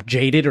don't know if I'm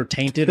jaded or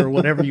tainted or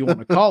whatever you want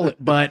to call it,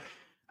 but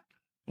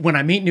when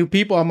I meet new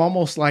people, I'm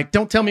almost like,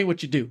 don't tell me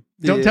what you do.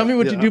 Don't tell me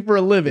what you do for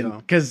a living,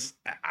 because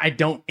I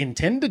don't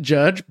intend to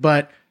judge,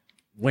 but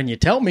when you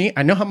tell me,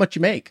 I know how much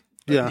you make.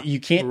 Yeah. You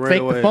can't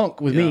fake the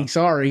funk with me.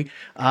 Sorry.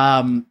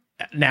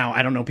 Now,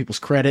 I don't know people's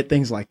credit,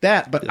 things like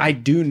that, but I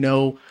do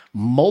know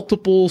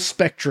multiple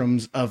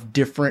spectrums of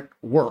different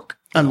work,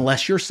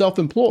 unless you're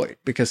self-employed,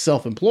 because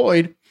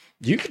self-employed,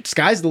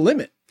 sky's the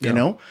limit, you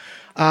know?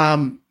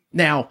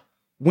 Now,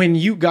 when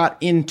you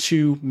got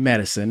into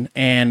medicine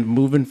and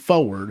moving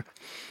forward,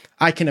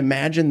 I can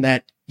imagine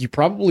that you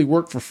probably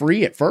worked for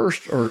free at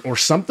first or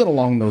something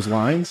along those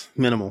lines.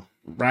 Minimal.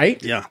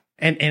 Right? Yeah.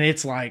 And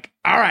it's like,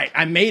 all right,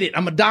 I made it.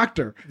 I'm a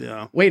doctor.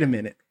 Yeah. Wait a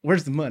minute.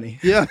 Where's the money?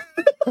 Yeah.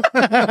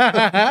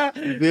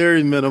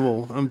 Very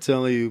minimal. I'm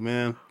telling you,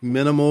 man.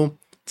 Minimal.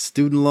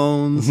 Student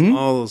loans,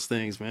 all those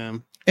things,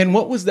 man. And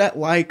what was that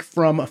like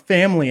from a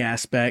family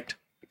aspect,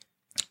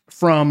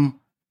 from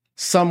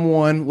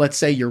someone, let's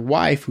say your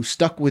wife, who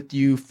stuck with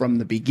you from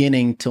the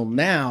beginning till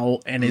now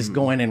and is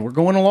going, and we're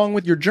going along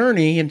with your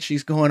journey, and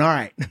she's going, all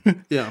right.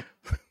 Yeah.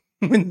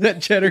 When did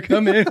that cheddar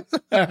come in?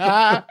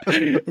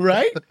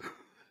 Right?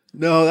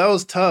 No, that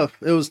was tough.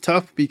 It was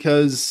tough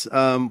because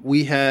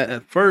we had,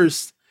 at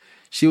first,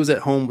 she was at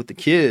home with the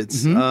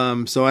kids.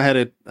 So I had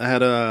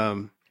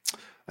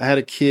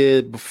a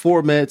kid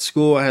before med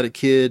school. I had a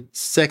kid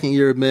second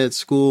year of med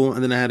school,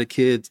 and then I had a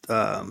kid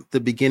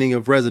the beginning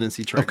of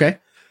residency training. Okay.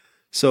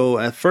 So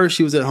at first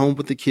she was at home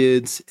with the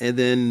kids, and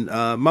then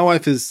my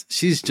wife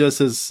she's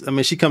just as, I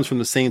mean, she comes from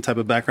the same type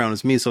of background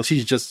as me, so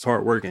she's just as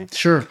hardworking.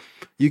 Sure.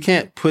 You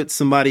can't put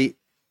somebody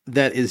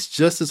that is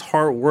just as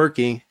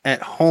hardworking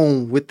at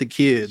home with the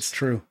kids. It's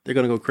true. They're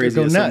going to go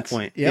crazy at some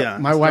point. Yep. Yeah.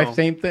 My wife,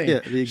 same thing. Yeah,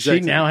 exactly. She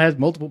now has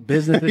multiple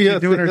businesses. She's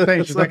doing her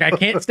thing. She's like, I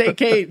can't stay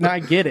Kate. And I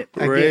get it.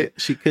 I get it.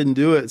 She couldn't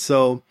do it.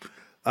 So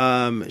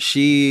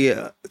she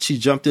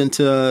jumped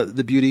into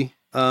the beauty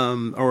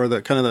or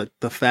the kind of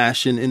the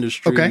fashion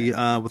industry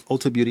with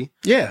Ulta Beauty.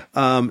 Yeah.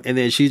 And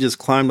then she just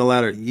climbed the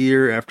ladder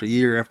year after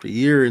year after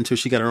year until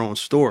she got her own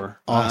store.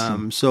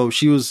 Awesome. So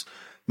she was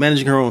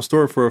managing her own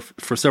store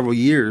for several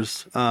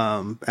years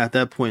at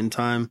that point in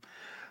time.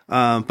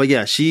 But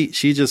yeah, she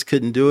just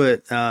couldn't do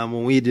it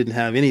when we didn't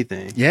have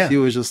anything. Yeah. She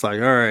was just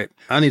like, all right,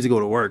 I need to go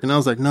to work. And I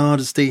was like, no,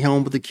 just stay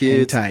home with the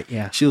kids. Hang tight,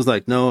 yeah. She was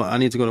like, no, I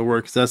need to go to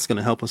work because that's going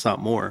to help us out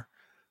more.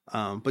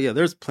 But yeah,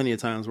 there's plenty of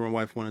times where my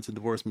wife wanted to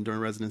divorce me during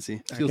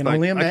residency. I can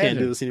only imagine. I can't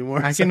do this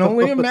anymore. I can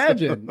only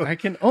imagine. I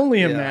can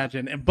only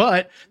imagine.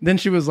 But then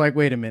she was like,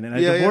 wait a minute. I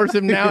divorced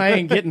him now. I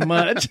ain't getting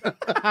much.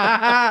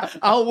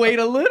 I'll wait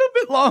a little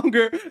bit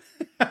longer.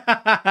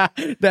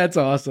 That's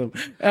awesome.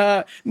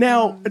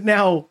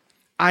 Now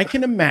I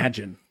can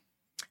imagine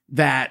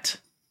that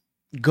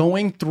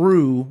going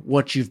through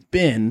what you've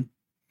been,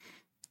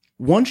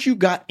 once you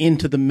got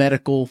into the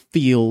medical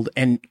field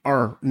and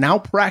are now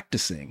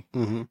practicing,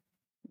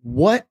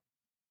 what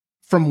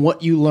from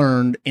what you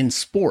learned in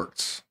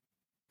sports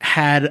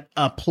had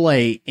a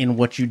play in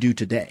what you do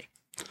today?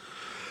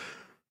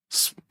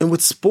 And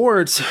with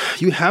sports,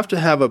 you have to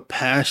have a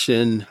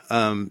passion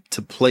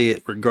to play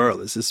it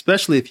regardless,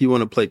 especially if you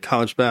want to play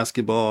college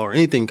basketball or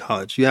anything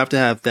college. You have to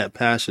have that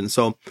passion.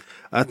 So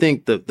I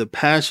think the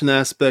passion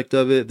aspect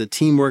of it, the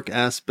teamwork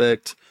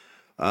aspect,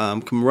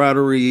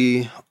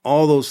 camaraderie,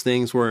 all those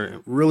things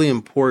were really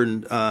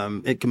important.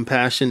 And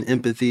compassion,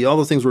 empathy, all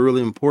those things were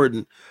really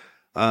important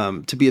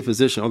to be a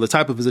physician, or the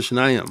type of physician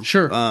I am.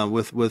 Sure.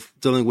 With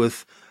dealing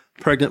with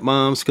pregnant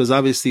moms, because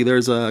obviously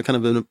there's a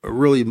kind of a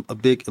really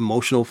big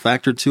emotional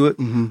factor to it.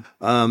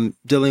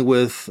 Dealing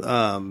with,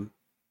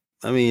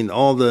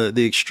 all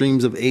the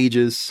extremes of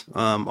ages,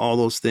 all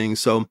those things.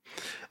 So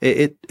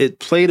it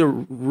played a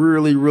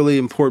really, really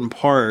important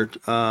part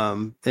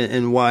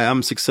in why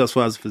I'm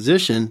successful as a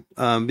physician.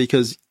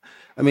 Because,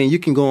 you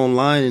can go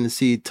online and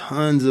see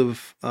tons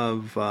of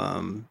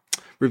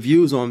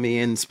reviews on me,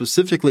 and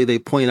specifically they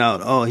point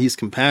out, oh, he's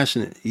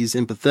compassionate, he's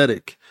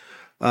empathetic.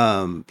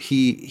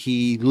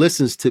 He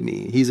listens to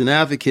me. He's an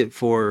advocate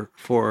for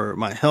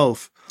my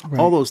health,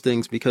 all those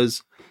things,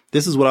 because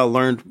this is what I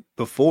learned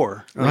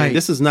before.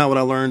 This is not what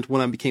I learned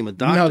when I became a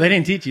doctor. No, they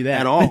didn't teach you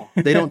that at all.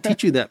 They don't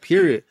teach you that,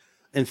 period.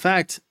 In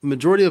fact,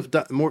 majority of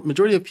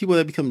people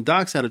that become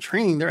docs out of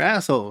training, they're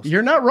assholes.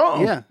 You're not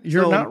wrong. Yeah.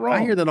 You're not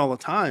wrong. I hear that all the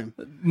time.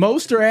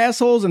 Most are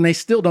assholes and they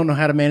still don't know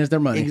how to manage their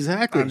money.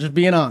 Exactly. I'm just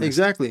being honest.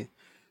 Exactly.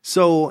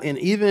 So, and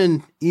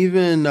even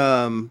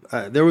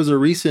there was a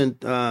recent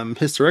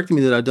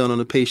hysterectomy that I'd done on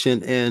a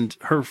patient, and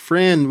her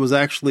friend was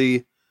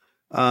actually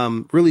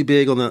really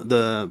big on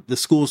the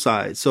school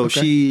side. So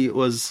she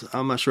was,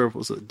 I'm not sure if it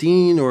was a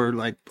dean or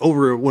like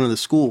over one of the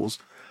schools.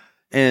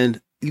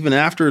 And even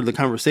after the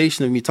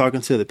conversation of me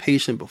talking to the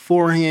patient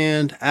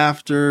beforehand,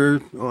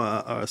 after,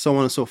 so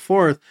on and so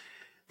forth,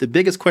 the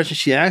biggest question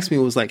she asked me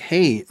was like,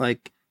 hey,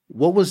 like,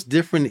 what was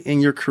different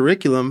in your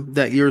curriculum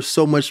that you're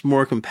so much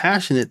more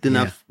compassionate than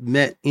I've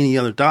met any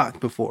other doc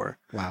before?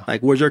 Wow.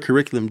 Like, was your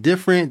curriculum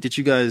different? Did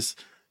you guys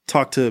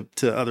talk to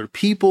other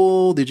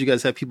people? Did you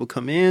guys have people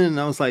come in? And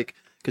I was like,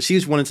 because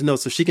she's wanting to know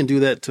so she can do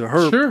that to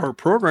her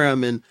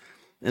program. And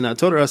I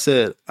told her, I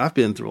said, I've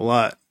been through a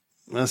lot.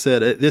 I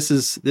said,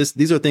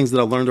 these are things that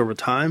I learned over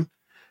time.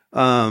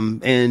 I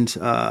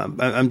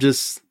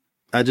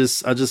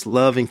just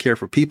love and care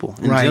for people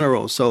in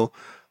general. So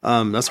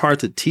that's hard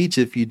to teach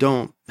if you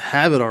don't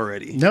have it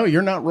already. No,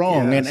 you're not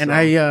wrong. And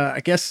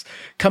I guess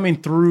coming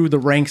through the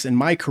ranks in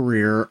my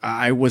career,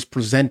 I was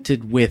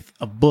presented with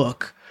a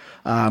book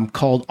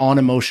called On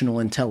Emotional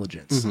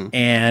Intelligence.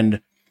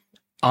 And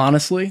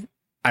honestly,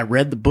 I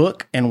read the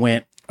book and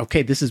went,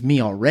 okay, this is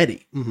me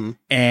already.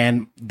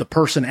 And the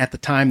person at the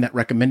time that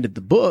recommended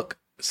the book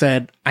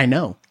said, I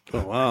know.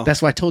 Oh, wow.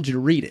 That's why I told you to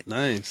read it.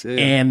 Nice. Yeah.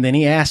 And then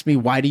he asked me,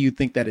 why do you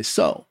think that is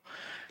so?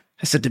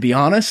 I said, to be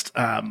honest,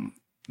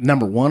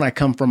 number one, I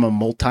come from a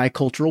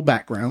multicultural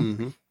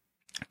background.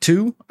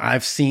 2,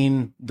 I've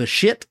seen the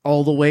shit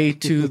all the way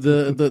to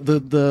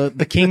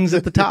the kings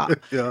at the top.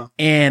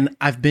 And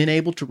I've been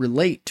able to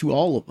relate to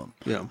all of them.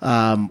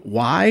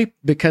 Why?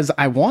 Because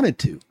I wanted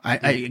to.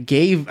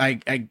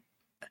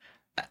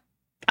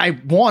 I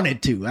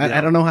wanted to.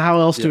 I don't know how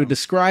else to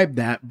describe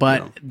that,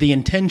 but the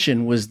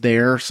intention was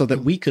there so that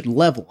we could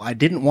level. I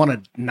didn't want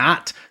to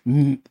not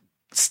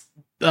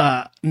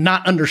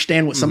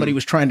understand what somebody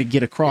was trying to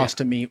get across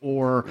to me,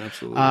 or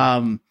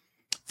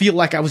feel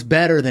like I was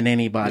better than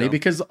anybody,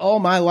 because all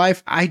my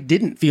life I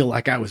didn't feel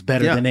like I was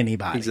better than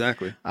anybody.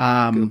 Exactly.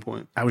 Good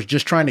point. I was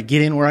just trying to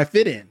get in where I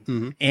fit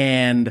in.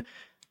 And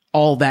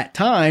all that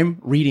time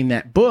reading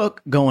that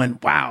book going,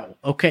 wow,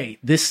 okay,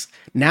 this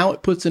now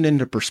it puts it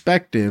into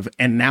perspective,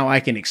 and now I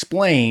can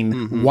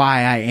explain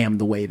why I am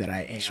the way that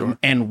I am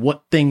and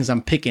what things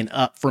I'm picking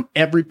up from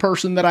every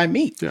person that I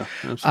meet. Yeah,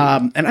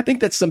 absolutely. And I think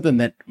that's something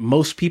that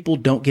most people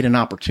don't get an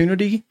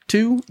opportunity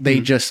to. They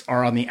just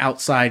are on the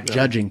outside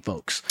judging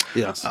folks.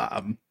 Yes.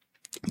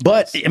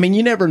 But I mean,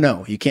 you never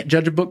know. You can't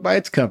judge a book by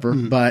its cover,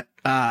 but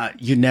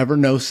you never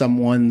know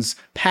someone's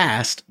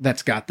past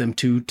that's got them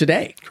to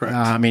today.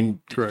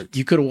 Correct.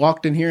 You could have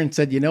walked in here and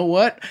said, you know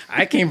what?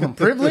 I came from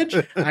privilege.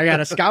 I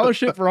got a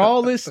scholarship for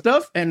all this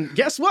stuff. And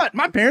guess what?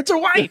 My parents are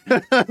white.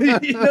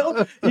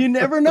 You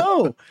never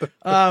know.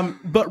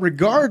 But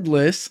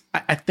regardless,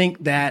 I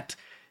think that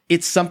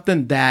it's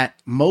something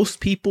that most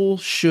people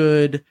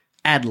should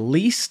at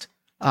least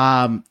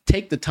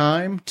take the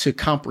time to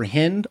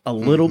comprehend a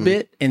little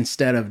bit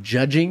instead of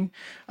judging.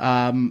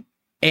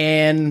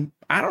 And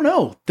I don't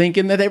know,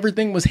 thinking that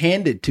everything was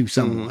handed to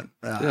someone.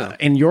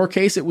 In your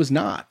case, it was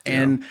not.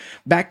 And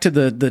back to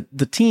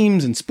the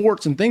teams and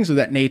sports and things of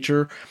that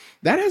nature,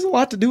 that has a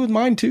lot to do with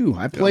mine too.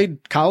 I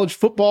played college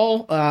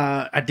football.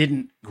 I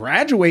didn't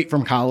graduate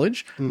from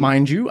college,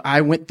 mind you.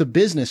 I went the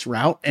business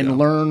route and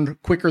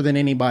learned quicker than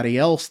anybody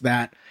else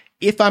that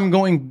if I'm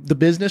going the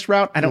business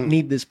route, I don't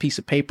need this piece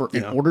of paper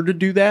in order to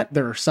do that.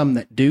 There are some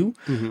that do.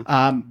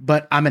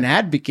 But I'm an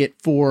advocate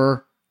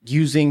for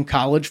using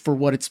college for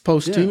what it's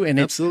supposed to.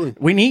 And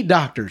we need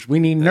doctors, we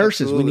need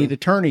nurses, we need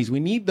attorneys, we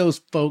need those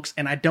folks.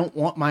 And I don't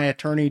want my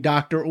attorney,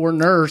 doctor, or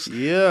nurse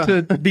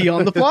to be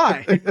on the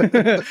fly,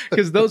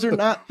 because those are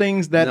not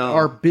things that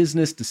are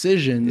business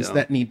decisions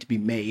that need to be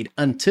made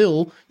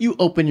until you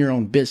open your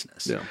own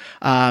business.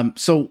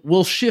 So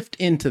we'll shift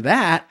into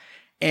that.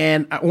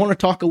 And I want to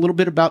talk a little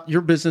bit about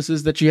your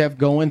businesses that you have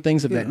going,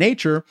 things of that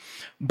nature.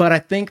 But I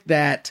think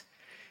that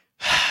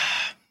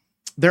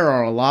there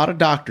are a lot of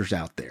doctors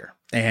out there,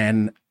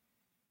 and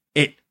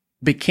it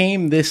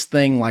became this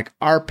thing like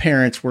our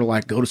parents were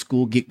like, go to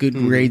school, get good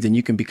grades, and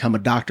you can become a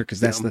doctor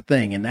because that's the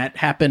thing. And that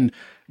happened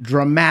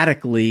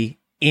dramatically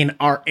in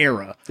our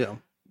era,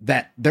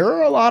 that there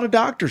are a lot of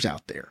doctors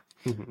out there.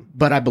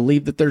 But I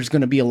believe that there's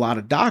going to be a lot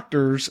of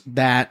doctors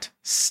that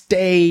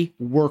stay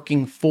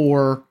working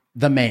for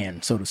the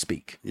man, so to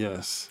speak.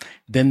 Yes.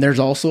 Then there's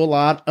also a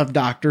lot of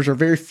doctors, or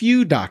very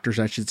few doctors,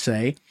 I should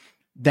say,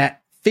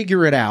 that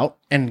figure it out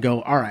and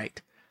go, all right,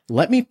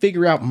 let me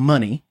figure out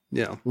money.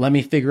 Let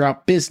me figure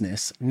out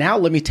business. Now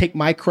let me take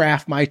my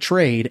craft, my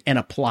trade, and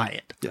apply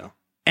it.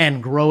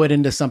 And grow it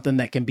into something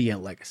that can be a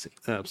legacy.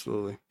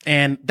 Absolutely.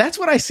 And that's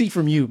what I see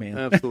from you, man.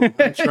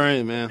 Absolutely. I'm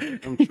trying, man.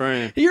 I'm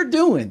trying. You're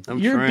doing.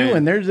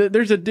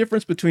 There's a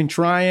difference between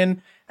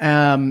trying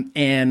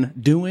and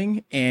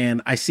doing,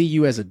 and I see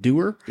you as a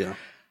doer.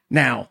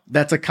 Now,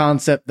 that's a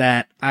concept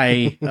that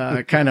I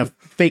kind of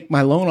fake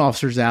my loan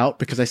officers out,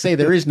 because I say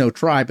there is no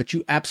try, but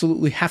you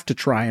absolutely have to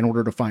try in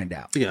order to find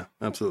out. Yeah,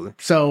 absolutely.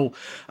 So,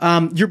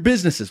 your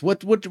businesses,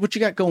 what you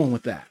got going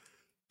with that?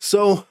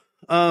 So,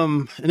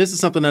 and this is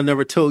something I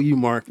never told you,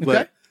 Mark,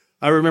 but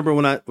I remember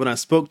when I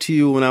spoke to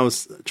you when I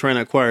was trying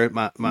to acquire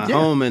my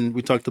home, and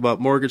we talked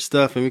about mortgage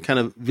stuff, and we kind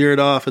of veered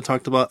off and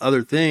talked about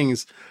other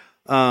things.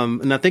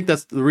 And I think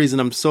that's the reason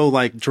I'm so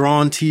like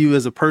drawn to you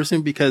as a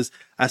person, because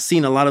I've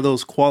seen a lot of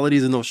those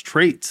qualities and those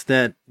traits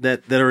that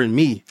are in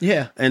me.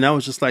 And I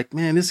was just like,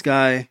 man, this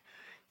guy.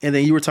 And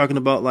then you were talking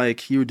about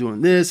like you were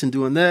doing this and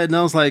doing that, and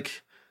I was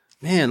like,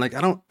 man, like I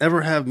don't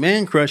ever have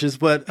man crushes,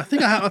 but I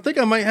think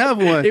I might have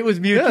one. It was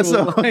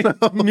mutual,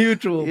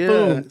 mutual.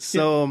 Boom.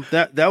 So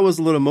that was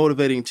a little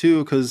motivating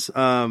too, because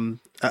I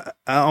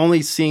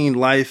only seen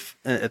life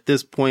at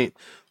this point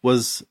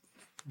was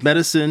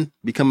medicine,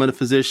 becoming a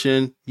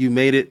physician. You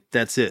made it.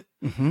 That's it.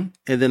 And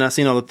then I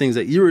seen all the things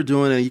that you were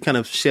doing, and you kind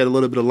of shed a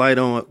little bit of light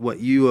on what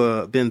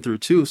you been through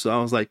too. So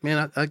I was like,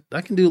 man,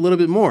 I can do a little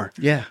bit more.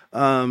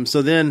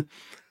 So then.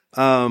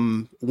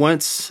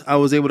 Once I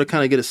was able to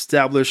kind of get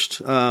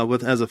established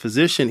as a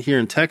physician here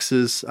in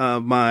Texas,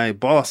 my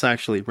boss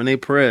actually, Rene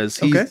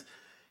Perez,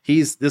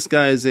 he's this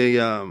guy is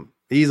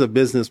he's a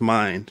business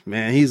mind,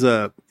 man. He's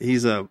a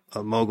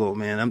mogul,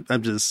 man.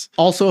 I'm just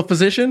also a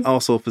physician.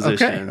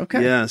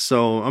 Okay. Yeah.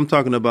 So I'm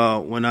talking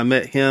about when I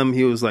met him,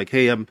 he was like,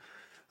 hey, I'm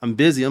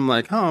busy. I'm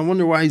like, oh, I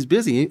wonder why he's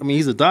busy. I mean,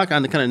 he's a doc.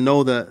 I kind of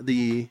know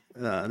the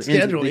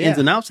schedule, ins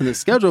and outs in the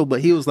schedule,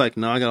 but he was like,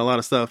 no, I got a lot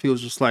of stuff. He was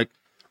just like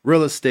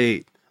real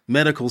estate,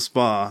 medical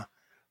spa.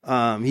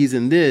 He's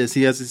in this.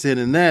 He has his hand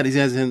in that. He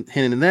has his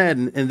hand in that.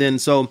 And then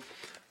so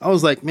I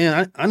was like,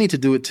 man, I need to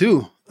do it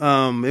too.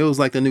 It was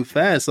like the new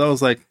fad. So I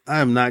was like,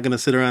 I'm not going to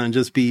sit around and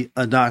just be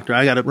a doctor.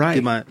 I got to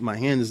get my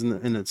hands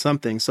in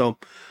something. So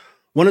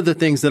one of the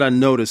things that I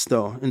noticed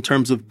though, in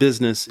terms of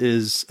business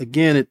is,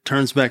 again, it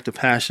turns back to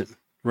passion,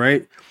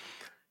 right?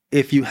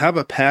 If you have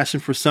a passion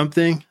for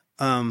something,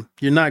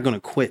 you're not going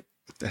to quit.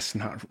 That's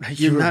not right.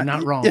 You're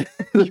not wrong.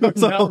 You're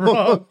not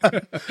wrong.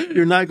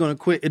 You're not going to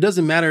quit. It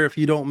doesn't matter if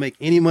you don't make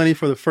any money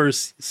for the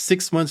first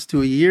 6 months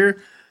to a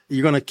year.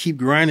 You're going to keep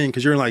grinding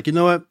because you're like, you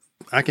know what?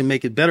 I can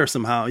make it better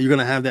somehow. You're going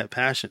to have that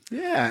passion.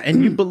 Yeah.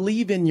 And you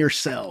believe in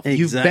yourself.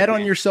 You've bet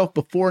on yourself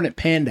before and it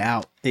panned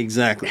out.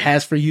 Exactly. It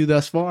has for you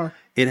thus far.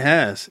 It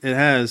has.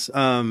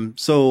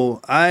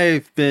 So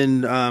I've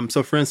been,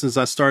 so for instance,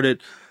 I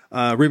started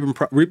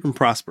Reap and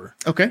Prosper.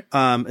 Okay.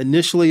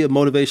 Initially a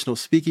motivational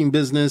speaking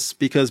business,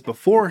 because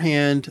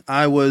beforehand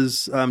I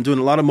was doing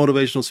a lot of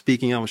motivational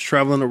speaking. I was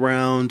traveling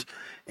around,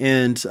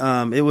 and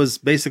it was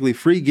basically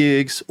free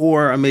gigs,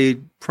 or I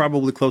made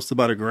probably close to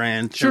about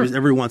 $1,000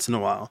 every once in a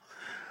while.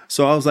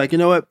 So I was like, you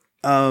know what?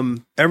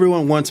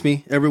 Everyone wants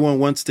me. Everyone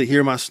wants to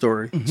hear my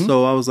story.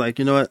 So I was like,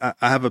 you know what?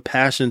 I have a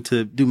passion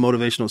to do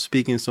motivational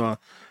speaking. So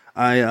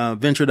I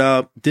ventured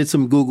out, did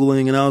some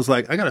Googling, and I was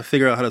like, I got to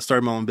figure out how to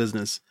start my own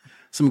business.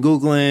 Some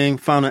Googling,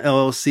 found an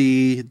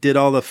LLC, did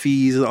all the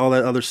fees and all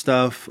that other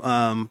stuff,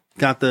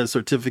 got the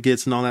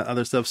certificates and all that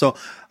other stuff. So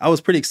I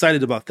was pretty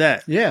excited about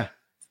that. Yeah.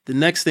 The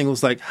next thing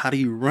was like, how do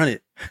you run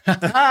it?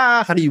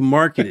 How do you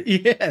market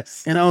it?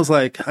 Yes. And I was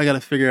like, I got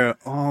to figure out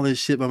all this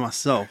shit by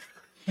myself.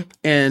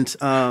 And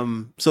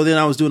so then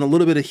I was doing a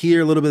little bit of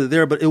here, a little bit of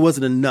there, but it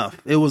wasn't enough.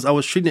 I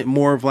was treating it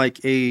more of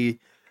like a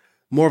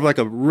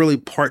really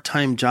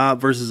part-time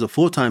job versus a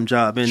full-time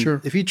job. And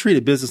Sure. if you treat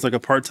a business like a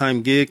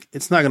part-time gig,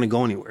 it's not going to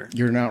go anywhere.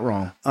 You're not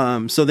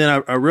wrong. So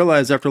then I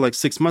realized after like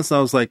 6 months, I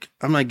was like,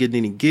 I'm not getting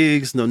any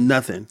gigs, no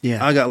nothing.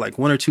 Yeah. I got like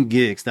 1 or 2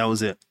 gigs. That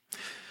was it.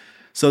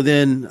 So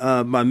then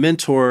my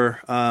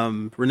mentor,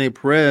 Rene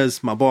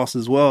Perez, my boss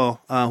as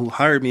well, who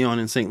hired me on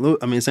in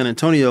San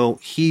Antonio,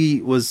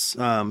 he was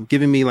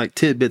giving me like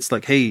tidbits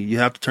like, hey, you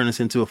have to turn this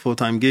into a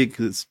full-time gig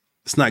because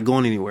it's not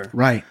going anywhere.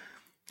 Right.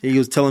 He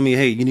was telling me,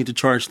 hey, you need to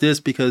charge this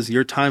because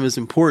your time is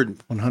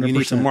important. 100%. You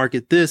need to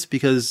market this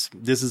because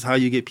this is how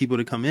you get people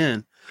to come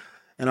in.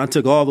 And I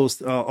took all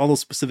those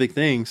specific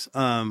things.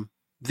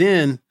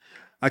 Then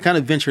I kind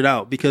of ventured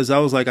out because I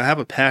was like, I have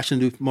a passion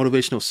to do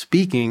motivational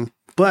speaking,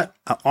 but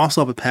I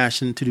also have a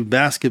passion to do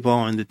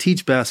basketball and to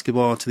teach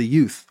basketball to the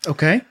youth.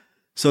 Okay.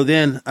 So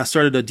then I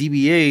started a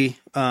DBA,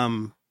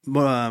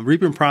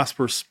 Reap and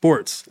Prosper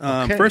Sports.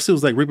 Okay. First, it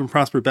was like Reap and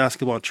Prosper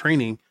Basketball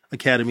Training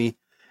Academy,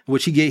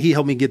 which he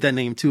helped me get that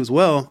name too as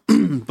well.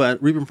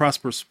 But Reap and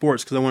Prosper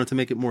Sports, because I wanted to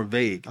make it more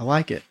vague. I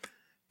like it.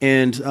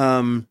 And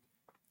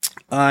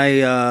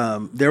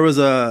there was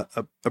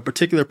a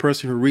particular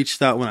person who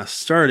reached out when I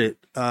started.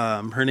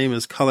 Her name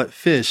is Colette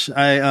Fish.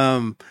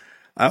 When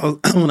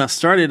I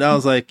started, I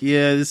was like,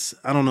 yeah,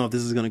 I don't know if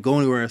this is going to go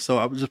anywhere. So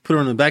I would just put her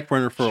on the back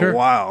burner for a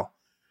while.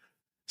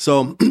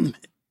 So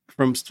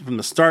from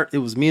the start, it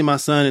was me and my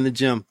son in the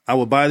gym. I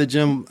would buy the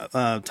gym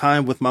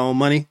time with my own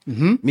money.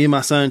 Mm-hmm. Me and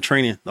my son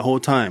training the whole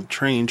time,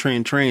 train.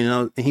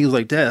 And he was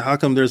like, Dad, how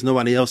come there's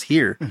nobody else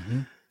here? Mm-hmm.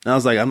 And I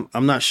was like,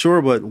 I'm not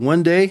sure, but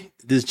one day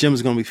this gym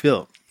is going to be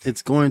filled.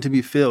 It's going to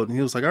be filled. And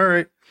he was like, all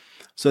right.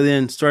 So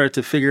then started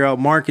to figure out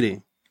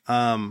marketing.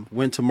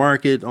 Went to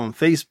market on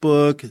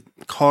Facebook,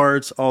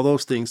 cards, all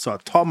those things. So I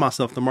taught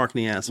myself the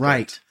marketing aspect.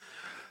 Right.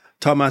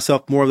 Taught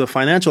myself more of the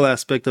financial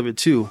aspect of it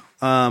too.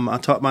 I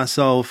taught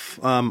myself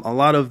a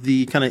lot of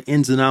the kind of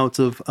ins and outs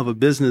of a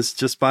business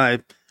just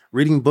by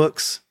reading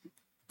books,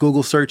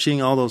 Google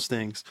searching, all those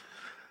things.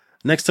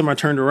 Next time I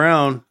turned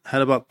around,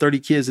 had about 30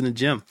 kids in the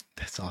gym.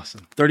 That's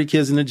awesome. 30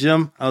 kids in the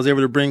gym. I was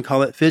able to bring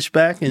Colette Fish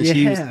back,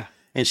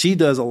 and she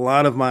does a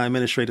lot of my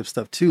administrative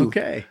stuff too.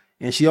 Okay.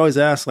 And she always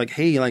asks like,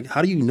 hey, like,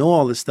 how do you know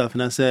all this stuff?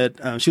 And I said,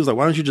 she was like,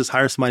 why don't you just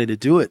hire somebody to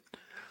do it?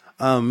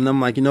 And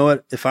I'm like, you know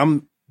what? If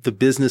I'm the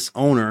business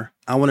owner,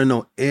 I want to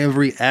know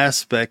every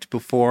aspect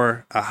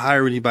before I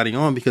hire anybody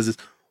on, because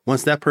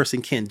once that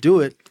person can't do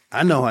it,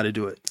 I know how to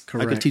do it.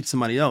 Correct. I can teach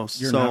somebody else.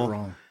 You're not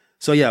wrong.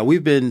 So yeah,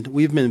 we've been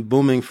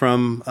booming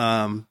from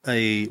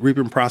a Reap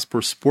and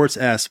Prosper sports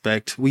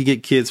aspect. We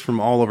get kids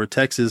from all over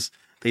Texas.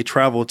 They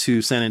travel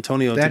to San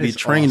Antonio to be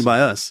trained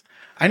by us.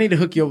 I need to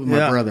hook you up with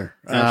my brother.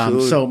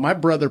 So my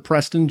brother,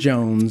 Preston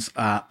Jones,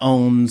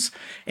 owns,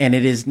 and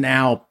it is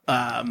now,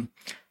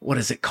 what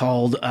is it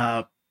called?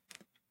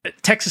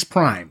 Texas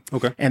Prime.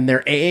 Okay. And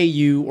their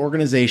AAU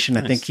organization,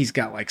 Nice. I think he's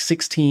got like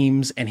 6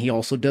 teams, and he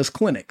also does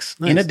clinics.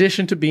 Nice. In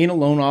addition to being a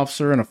loan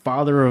officer and a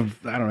father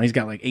of, I don't know, he's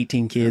got like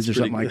 18 kids or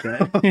something like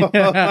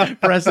that.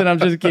 Preston, I'm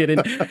just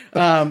kidding.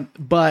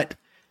 But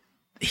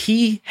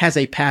he has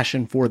a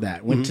passion for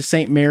that. Went to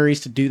St. Mary's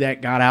to do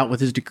that, got out with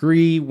his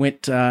degree,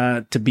 went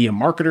to be a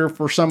marketer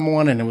for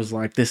someone, and it was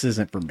like, this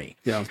isn't for me.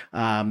 Yeah.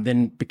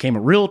 Then became a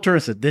realtor. I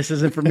said, this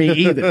isn't for me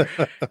either.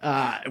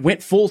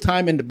 Went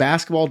full-time into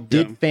basketball,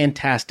 did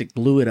fantastic,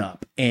 blew it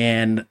up,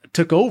 and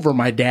took over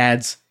my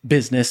dad's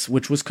business,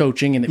 which was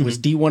coaching, and it was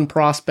D1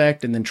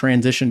 prospect, and then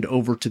transitioned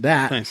over to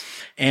that. Nice.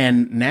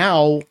 And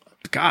now,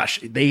 gosh,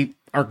 they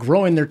are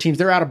growing their teams.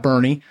 They're out of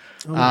Bernie.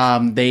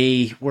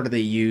 What do they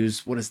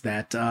use? What is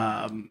that?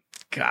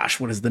 Gosh,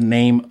 what is the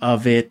name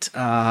of it?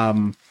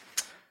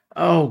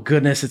 Oh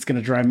goodness, it's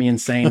going to drive me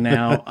insane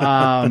now.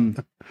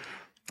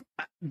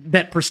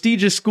 That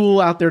prestigious school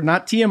out there,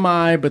 not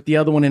TMI, but the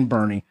other one in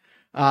Bernie.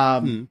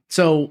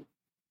 So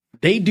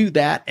they do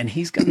that, and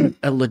he's got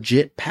a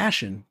legit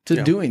passion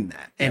to doing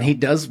that, and he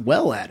does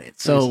well at it.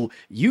 So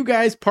you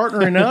guys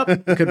partnering up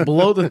could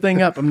blow the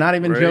thing up. I'm not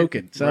even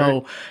joking.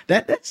 So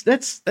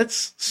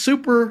that's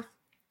super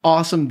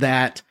awesome.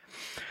 That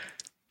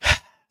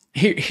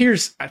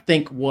here's I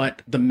think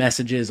what the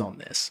message is on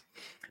this.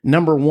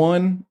 Number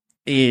one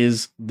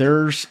is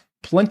there's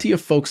plenty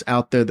of folks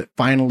out there that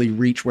finally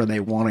reach where they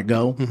want to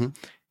go,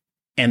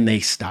 and they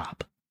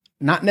stop.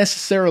 Not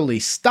necessarily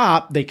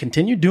stop. They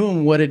continue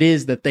doing what it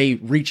is that they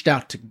reached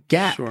out to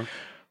get. Sure.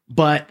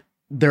 But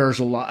there's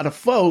a lot of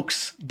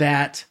folks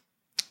that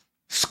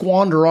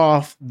squander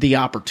off the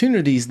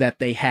opportunities that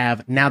they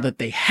have now that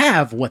they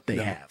have what they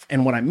have.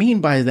 And what I mean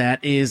by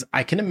that is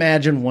I can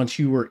imagine once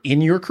you were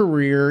in your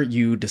career,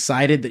 you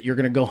decided that you're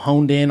going to go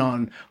honed in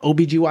on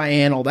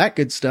OBGYN, all that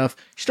good stuff.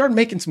 You started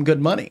making some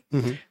good money.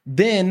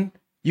 Then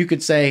you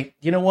could say,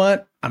 you know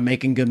what? I'm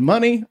making good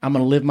money. I'm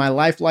going to live my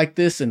life like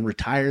this and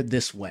retire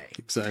this way.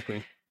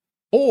 Exactly.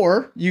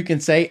 Or you can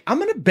say, I'm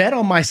going to bet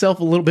on myself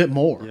a little bit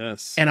more.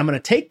 Yes. And I'm going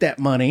to take that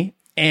money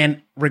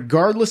And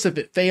regardless if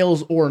it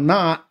fails or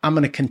not, I'm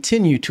going to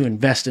continue to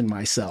invest in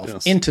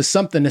myself into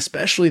something,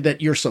 especially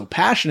that you're so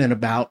passionate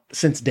about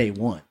since day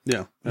one.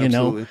 Yeah, absolutely. You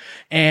know,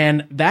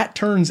 and that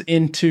turns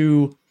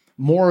into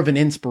more of an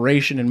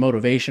inspiration and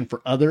motivation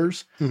for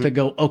others to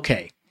go,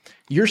 okay,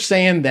 you're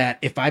saying that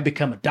if I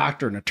become a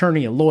doctor, an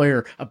attorney, a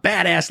lawyer, a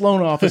badass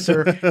loan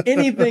officer,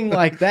 anything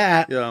like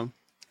that,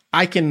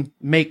 I can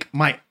make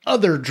my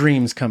other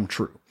dreams come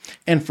true.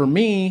 And for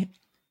me,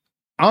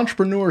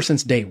 entrepreneur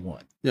since day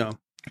one. Yeah.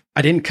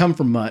 I didn't come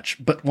from much,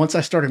 but once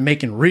I started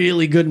making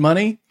really good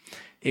money,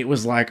 it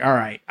was like, all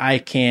right, I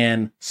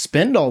can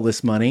spend all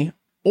this money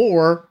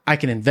or I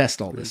can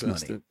invest all this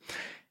money.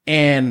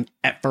 And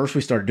at first we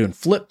started doing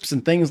flips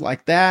and things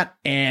like that,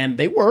 and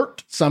they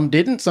worked. Some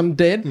didn't, some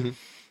did.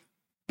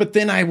 But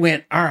then I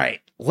went, all right,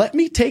 let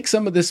me take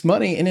some of this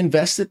money and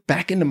invest it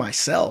back into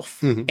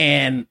myself.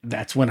 And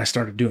that's when I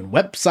started doing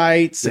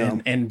websites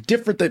and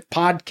different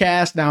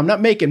podcasts. Now I'm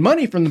not making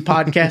money from the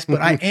podcast, but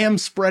I am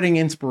spreading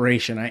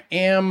inspiration.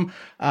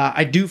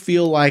 I do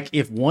feel like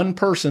if one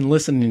person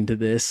listening to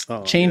this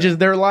changes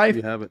their life,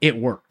 it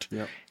worked.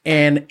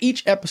 And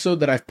each episode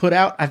that I've put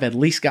out, I've at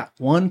least got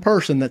one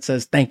person that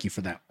says, thank you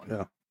for that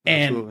one.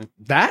 And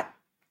that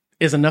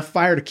is enough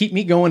fire to keep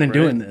me going and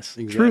doing this.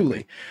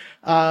 Truly.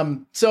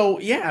 So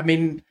yeah, I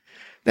mean,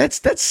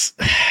 that's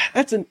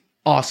an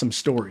awesome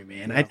story,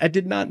 man. I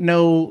did not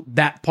know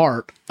that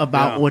part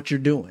about what you're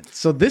doing.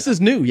 So this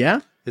is new. Yeah.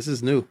 This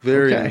is new.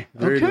 Very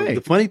new.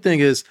 The funny thing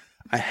is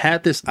I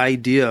had this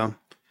idea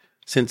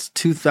since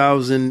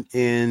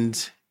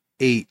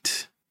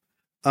 2008.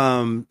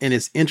 And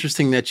it's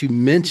interesting that you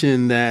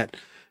mentioned that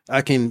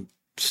I can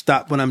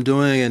stop what I'm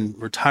doing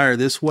and retire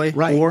this way,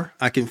 or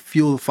I can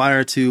fuel the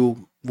fire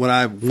to what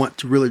I want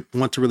to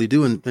really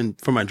do and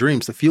for my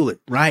dreams to fuel it.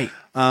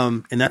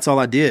 And that's all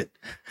I did.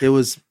 I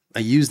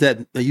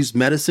used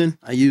medicine.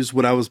 I used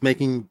what I was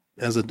making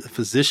as a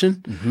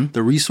physician,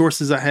 the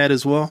resources I had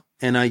as well.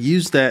 And I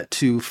used that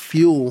to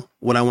fuel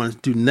what I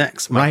wanted to do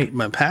next.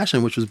 My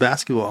passion, which was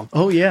basketball.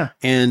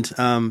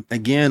 And,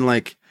 again,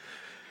 like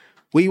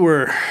we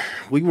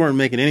weren't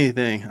making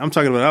anything. I'm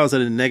talking about, I was at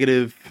a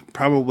negative,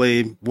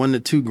 probably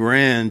 $1,000 to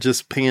 $2,000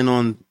 just paying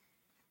on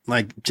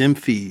like gym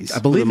fees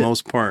for the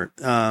most part.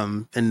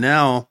 And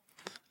now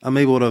I'm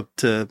able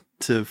to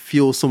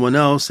fuel someone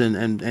else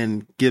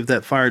and give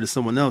that fire to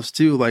someone else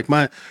too. Like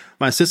my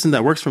assistant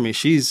that works for me,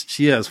 she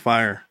has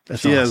fire.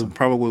 She has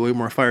probably way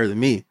more fire than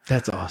me.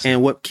 That's awesome.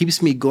 And what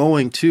keeps me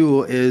going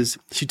too is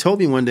she told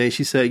me one day,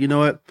 she said, you know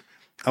what?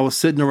 I was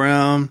sitting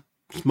around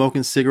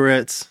smoking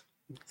cigarettes,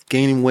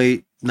 gaining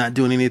weight, not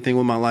doing anything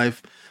with my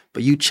life,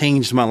 but you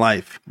changed my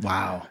life.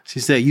 Wow. She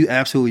said, you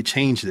absolutely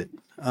changed it.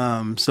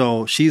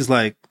 So she's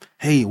like,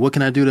 hey, what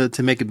can I do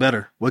to make it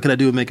better? What can I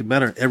do to make it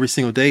better every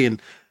single day?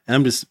 And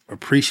I'm just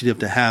appreciative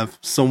to have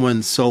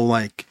someone so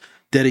like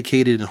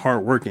dedicated and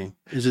hardworking.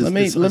 It's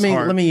just,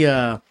 let me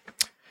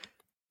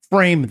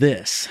frame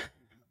this.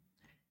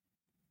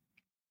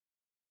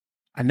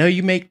 I know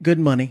you make good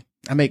money.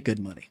 I make good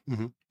money.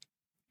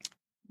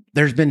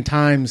 There's been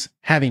times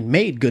having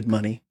made good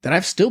money that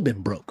I've still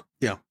been broke.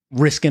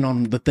 Risking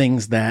on the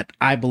things that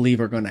I believe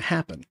are going to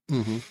happen.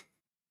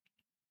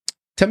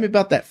 Tell me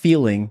about that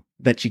feeling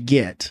that you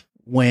get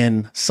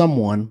when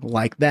someone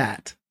like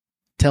that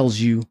tells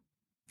you,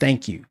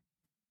 thank you.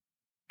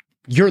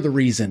 You're the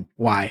reason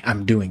why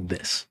I'm doing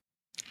this.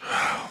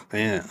 Oh,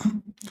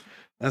 man,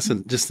 that's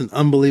just an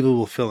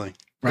unbelievable feeling,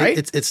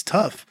 right? It's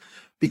tough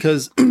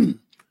because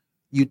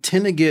you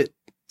tend to get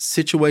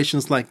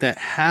situations like that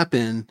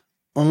happen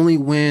only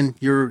when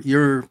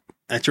you're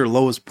at your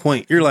lowest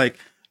point. You're like,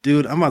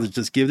 dude, I'm about to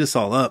just give this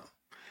all up.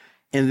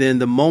 And then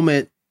the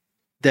moment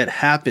that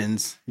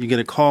happens, you get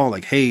a call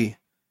like, hey,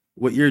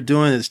 what you're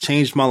doing has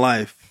changed my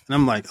life. And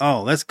I'm like,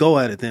 oh, let's go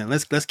at it then.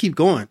 Let's keep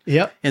going.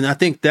 And I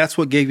think that's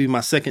what gave me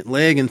my second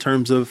leg in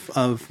terms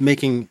of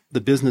making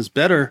the business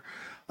better.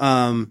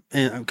 And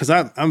because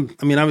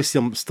obviously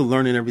I'm still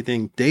learning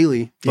everything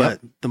daily,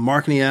 but the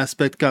marketing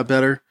aspect got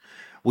better.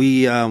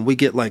 We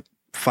get like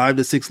 5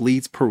 to 6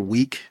 leads per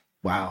week.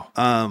 Wow.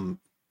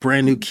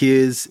 Brand new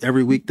kids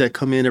every week that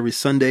come in every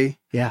Sunday.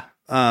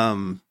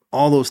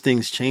 All those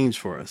things change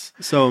for us.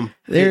 So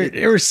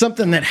there was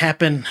something that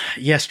happened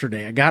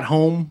yesterday. I got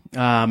home,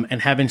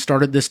 and having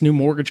started this new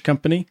mortgage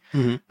company,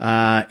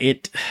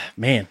 it's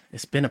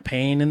been a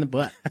pain in the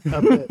butt.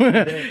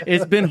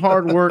 It's been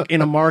hard work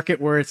in a market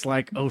where it's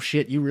like, oh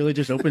shit, you really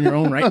just opened your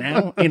own right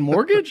now in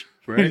mortgage?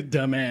 Right.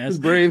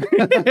 Dumbass. Brave.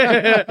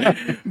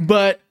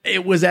 But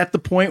it was at the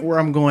point where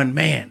I'm going,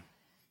 man,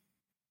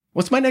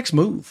 what's my next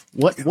move?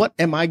 What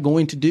am I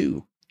going to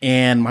do?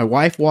 And my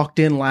wife walked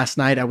in last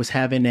night. I was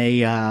having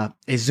a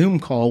Zoom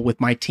call with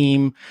my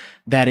team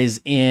that is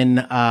they're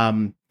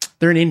in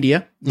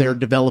India. They're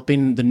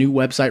developing the new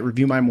website,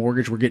 Review My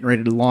Mortgage. We're getting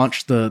ready to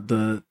launch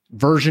the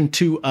version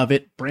 2 of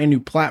it, brand new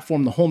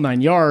platform, the whole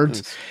 9 yards.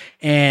 Nice.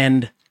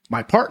 And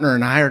my partner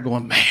and I are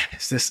going, man,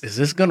 is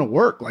this going to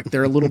work? Like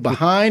they're a little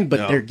behind,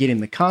 but they're getting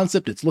the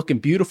concept. It's looking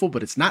beautiful,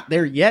 but it's not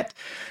there yet.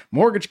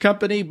 Mortgage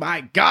company,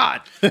 my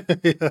God.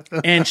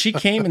 And she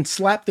came and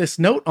slapped this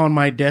note on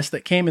my desk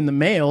that came in the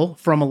mail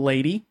from a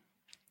lady.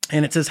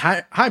 And it says,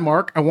 hi,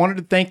 Mark. I wanted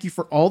to thank you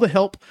for all the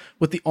help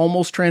with the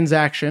almost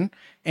transaction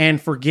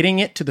and for getting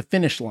it to the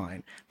finish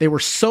line. They were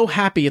so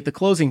happy at the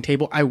closing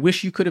table. I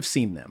wish you could have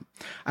seen them.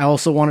 I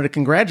also wanted to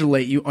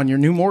congratulate you on your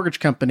new mortgage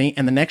company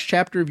and the next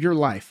chapter of your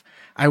life.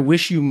 I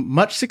wish you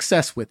much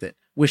success with it.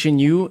 Wishing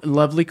you a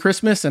lovely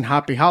Christmas and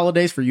happy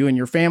holidays for you and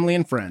your family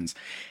and friends.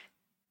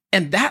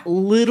 And that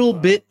little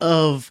bit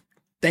of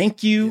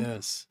thank you,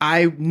 Yes.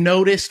 I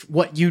noticed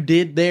what you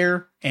did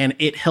there and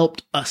it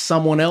helped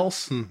someone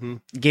else,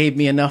 gave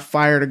me enough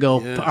fire to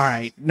go, Yes. all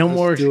right, no Let's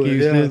more do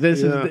it.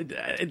 excuses.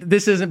 Yeah.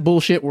 This isn't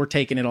bullshit. We're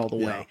taking it all the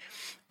way.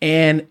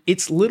 And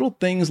it's little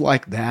things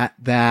like that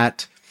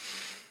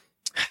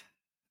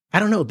I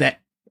don't know, that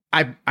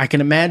I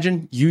can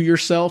imagine you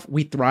yourself,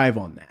 we thrive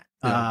on that.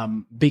 Yeah.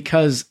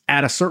 Because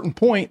at a certain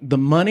point, the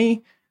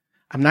money,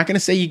 I'm not going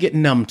to say you get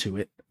numb to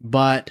it,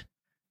 but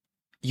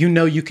you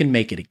know you can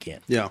make it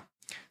again. Yeah.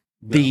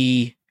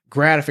 The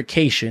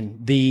gratification,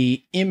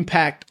 the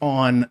impact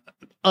on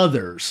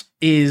others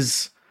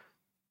is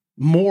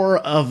more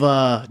of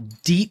a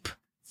deep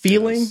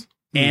feeling Yes.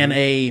 and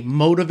a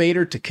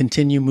motivator to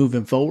continue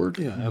moving forward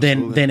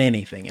absolutely. than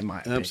anything, in my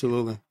opinion.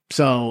 Absolutely.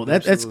 So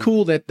that's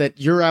cool that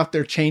you're out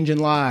there changing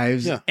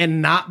lives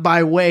and not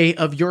by way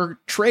of your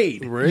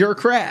trade, your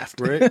craft.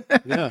 Right.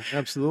 Yeah,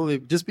 absolutely.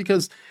 Just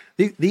because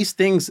these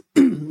things,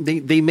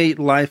 they made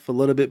life a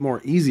little bit more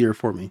easier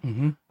for me.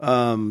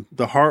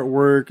 The hard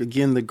work,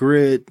 again, the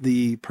grit,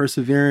 the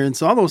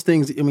perseverance, all those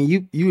things. I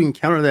mean, you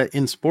encounter that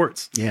in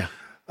sports. Yeah.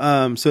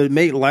 So it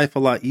made life a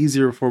lot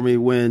easier for me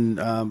when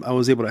I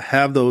was able to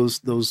have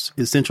those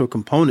essential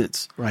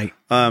components right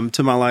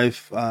to my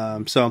life.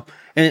 So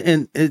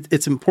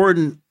it's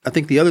important. I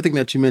think the other thing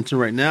that you mentioned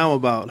right now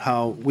about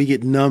how we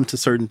get numb to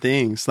certain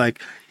things,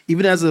 like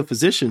even as a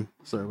physician,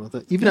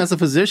 as a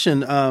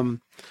physician,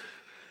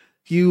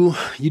 you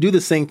do the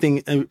same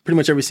thing pretty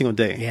much every single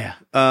day. Yeah.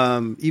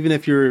 Even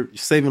if you're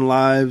saving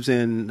lives,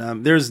 and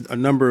there's a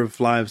number of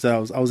lives that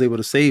I was able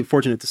to save,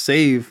 fortunate to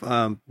save,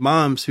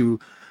 moms who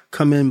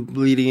come in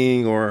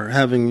bleeding or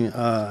having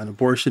an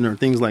abortion or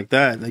things like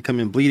that. They come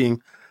in bleeding.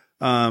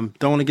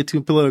 Don't want to get too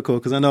political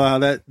because I know how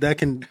that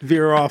can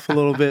veer off a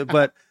little bit,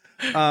 but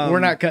we're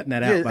not cutting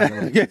that out, by the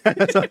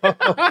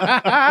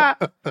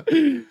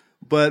way.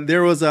 But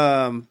there was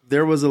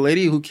a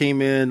lady who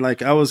came in,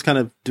 like I was kind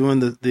of doing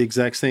the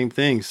exact same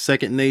thing.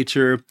 Second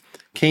nature,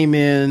 came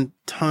in,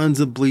 tons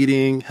of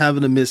bleeding,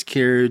 having a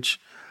miscarriage.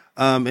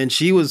 And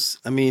she was,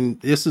 I mean,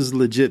 this is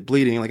legit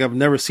bleeding. Like I've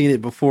never seen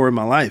it before in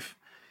my life.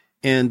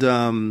 And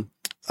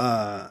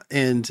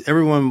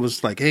everyone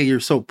was like, "Hey,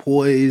 you're so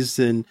poised,"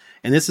 and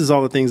this is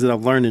all the things that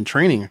I've learned in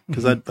training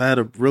because I had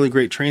a really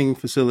great training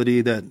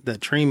facility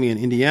that trained me in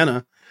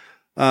Indiana.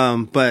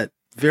 But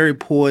very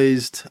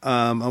poised.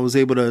 I was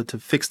able to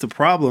fix the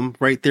problem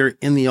right there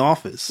in the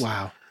office.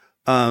 Wow.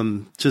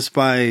 Just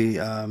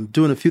by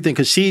doing a few things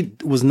because she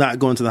was not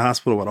going to the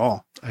hospital at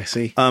all. I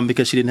see.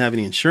 Because she didn't have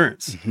any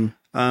insurance.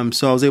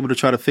 So I was able to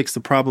try to fix the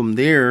problem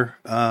there.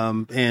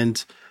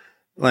 And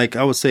like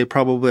I would say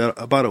probably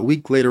about a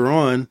week later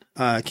on,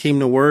 I came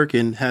to work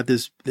and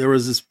there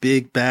was this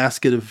big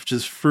basket of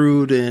just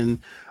fruit and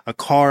a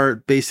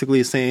card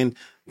basically saying,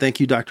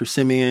 "Thank you, Dr.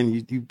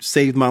 Simeon. You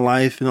saved my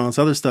life," and all this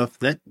other stuff.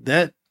 That's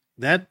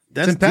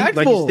impactful. Deep,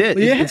 like you said.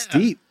 Yeah. It's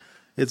deep.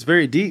 It's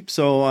very deep.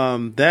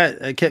 So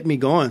that kept me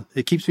going.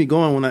 It keeps me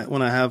going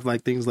when I have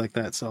like things like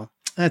that. So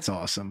that's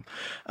awesome.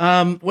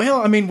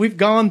 Well, I mean, we've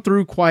gone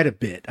through quite a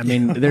bit. I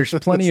mean, there's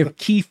plenty of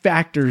key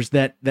factors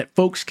that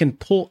folks can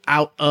pull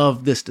out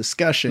of this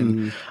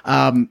discussion.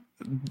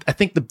 I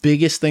think the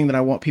biggest thing that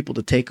I want people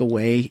to take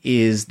away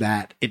is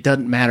that it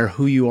doesn't matter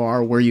who you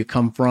are, where you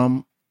come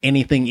from.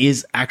 Anything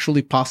is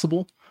actually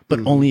possible, but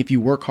only if you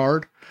work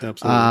hard.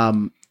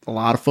 Absolutely. A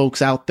lot of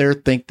folks out there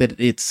think that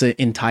it's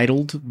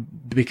entitled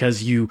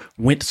because you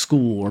went to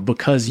school or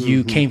because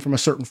you came from a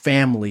certain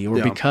family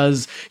or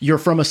because you're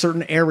from a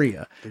certain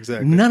area.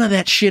 Exactly. None of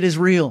that shit is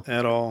real.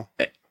 At all.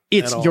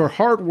 It's your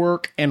hard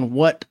work and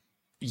what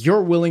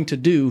you're willing to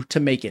do to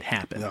make it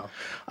happen.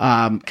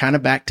 Kind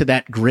of back to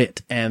that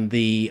grit and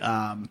the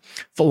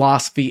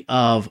philosophy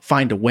of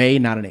find a way,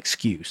 not an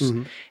excuse.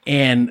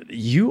 And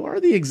you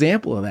are the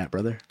example of that,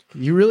 brother.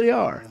 You really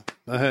are.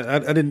 I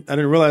didn't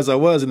realize I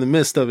was in the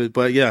midst of it,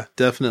 but yeah,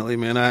 definitely,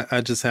 man.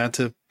 I just had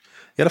to. You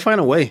got to find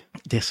a way.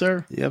 Yes,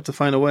 sir. You have to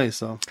find a way.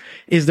 So,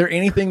 is there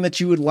anything that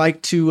you would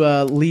like to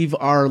leave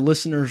our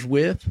listeners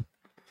with?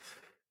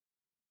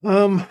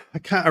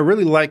 I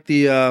really like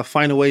the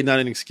find a way, not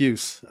an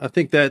excuse. I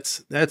think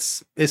that's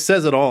it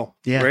says it all.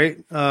 Yeah.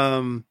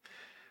 Right.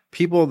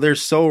 People, they're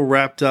so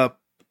wrapped up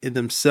in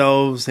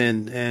themselves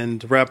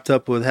and wrapped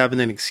up with having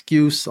an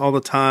excuse all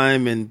the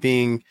time and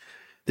being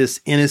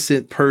this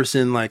innocent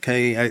person, like,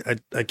 hey,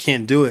 I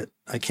can't do it.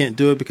 I can't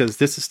do it because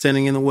this is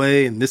standing in the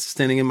way and this is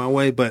standing in my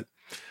way. But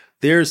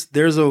if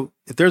there's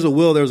a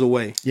will, there's a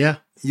way. Yeah.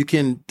 You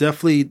can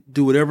definitely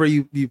do whatever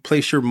you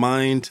place your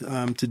mind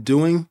to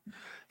doing.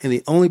 And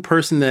the only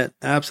person that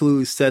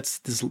absolutely sets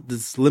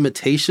this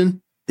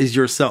limitation is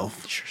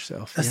yourself. It's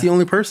yourself. That's the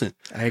only person.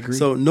 I agree.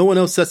 So no one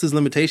else sets this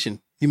limitation.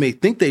 You may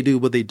think they do,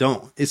 but they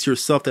don't. It's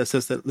yourself that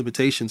sets that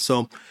limitation.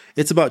 So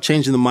it's about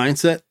changing the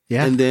mindset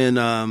and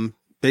then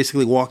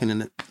basically walking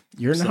in it.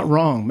 You're not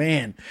wrong,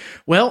 man.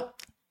 Well,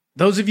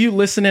 those of you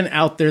listening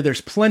out there,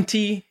 there's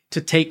plenty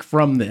to take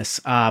from this.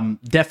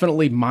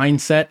 Definitely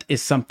mindset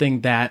is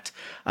something that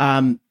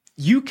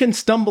you can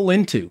stumble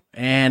into.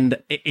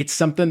 And it's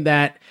something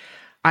that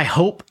I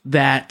hope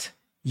that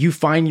you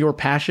find your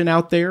passion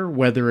out there,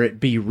 whether it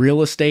be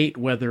real estate,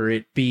 whether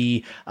it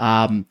be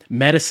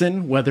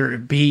medicine, whether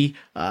it be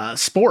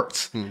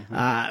sports,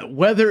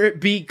 whether it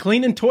be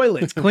cleaning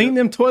toilets. Clean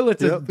them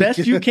toilets as best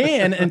you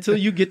can until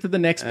you get to the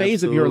next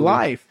phase of your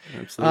life.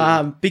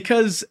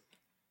 Because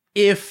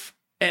if,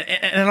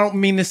 and I don't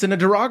mean this in a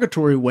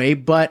derogatory way,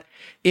 but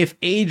if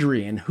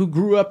Adrian, who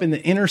grew up in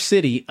the inner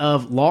city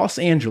of Los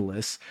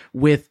Angeles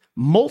with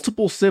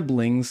multiple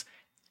siblings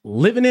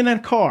living in a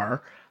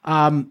car,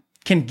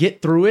 can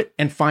get through it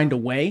and find a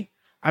way,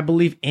 I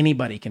believe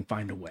anybody can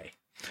find a way.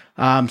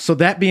 So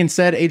that being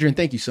said, Adrian,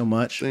 thank you so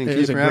much. It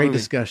was a great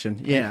discussion.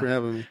 Thanks for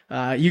having me.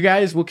 You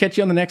guys, we'll catch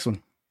you on the next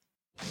one.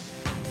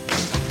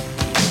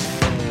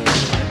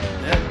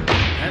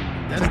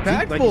 That's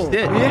impactful. Like you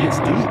said, it's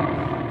deep.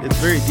 It's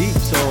very deep.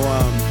 So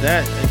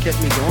that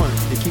kept me going.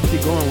 It keeps me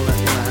going when I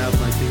have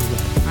my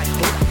things. I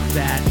hope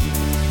that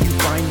you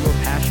find your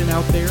passion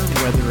out there,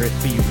 whether it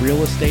be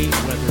real estate,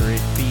 whether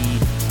it be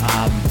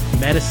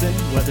medicine,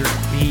 whether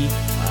it be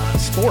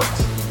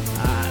sports,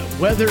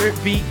 whether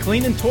it be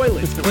cleaning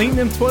toilets. Clean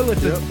them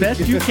toilets as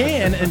best you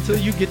can until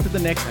you get to the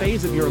next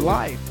phase of your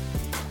life.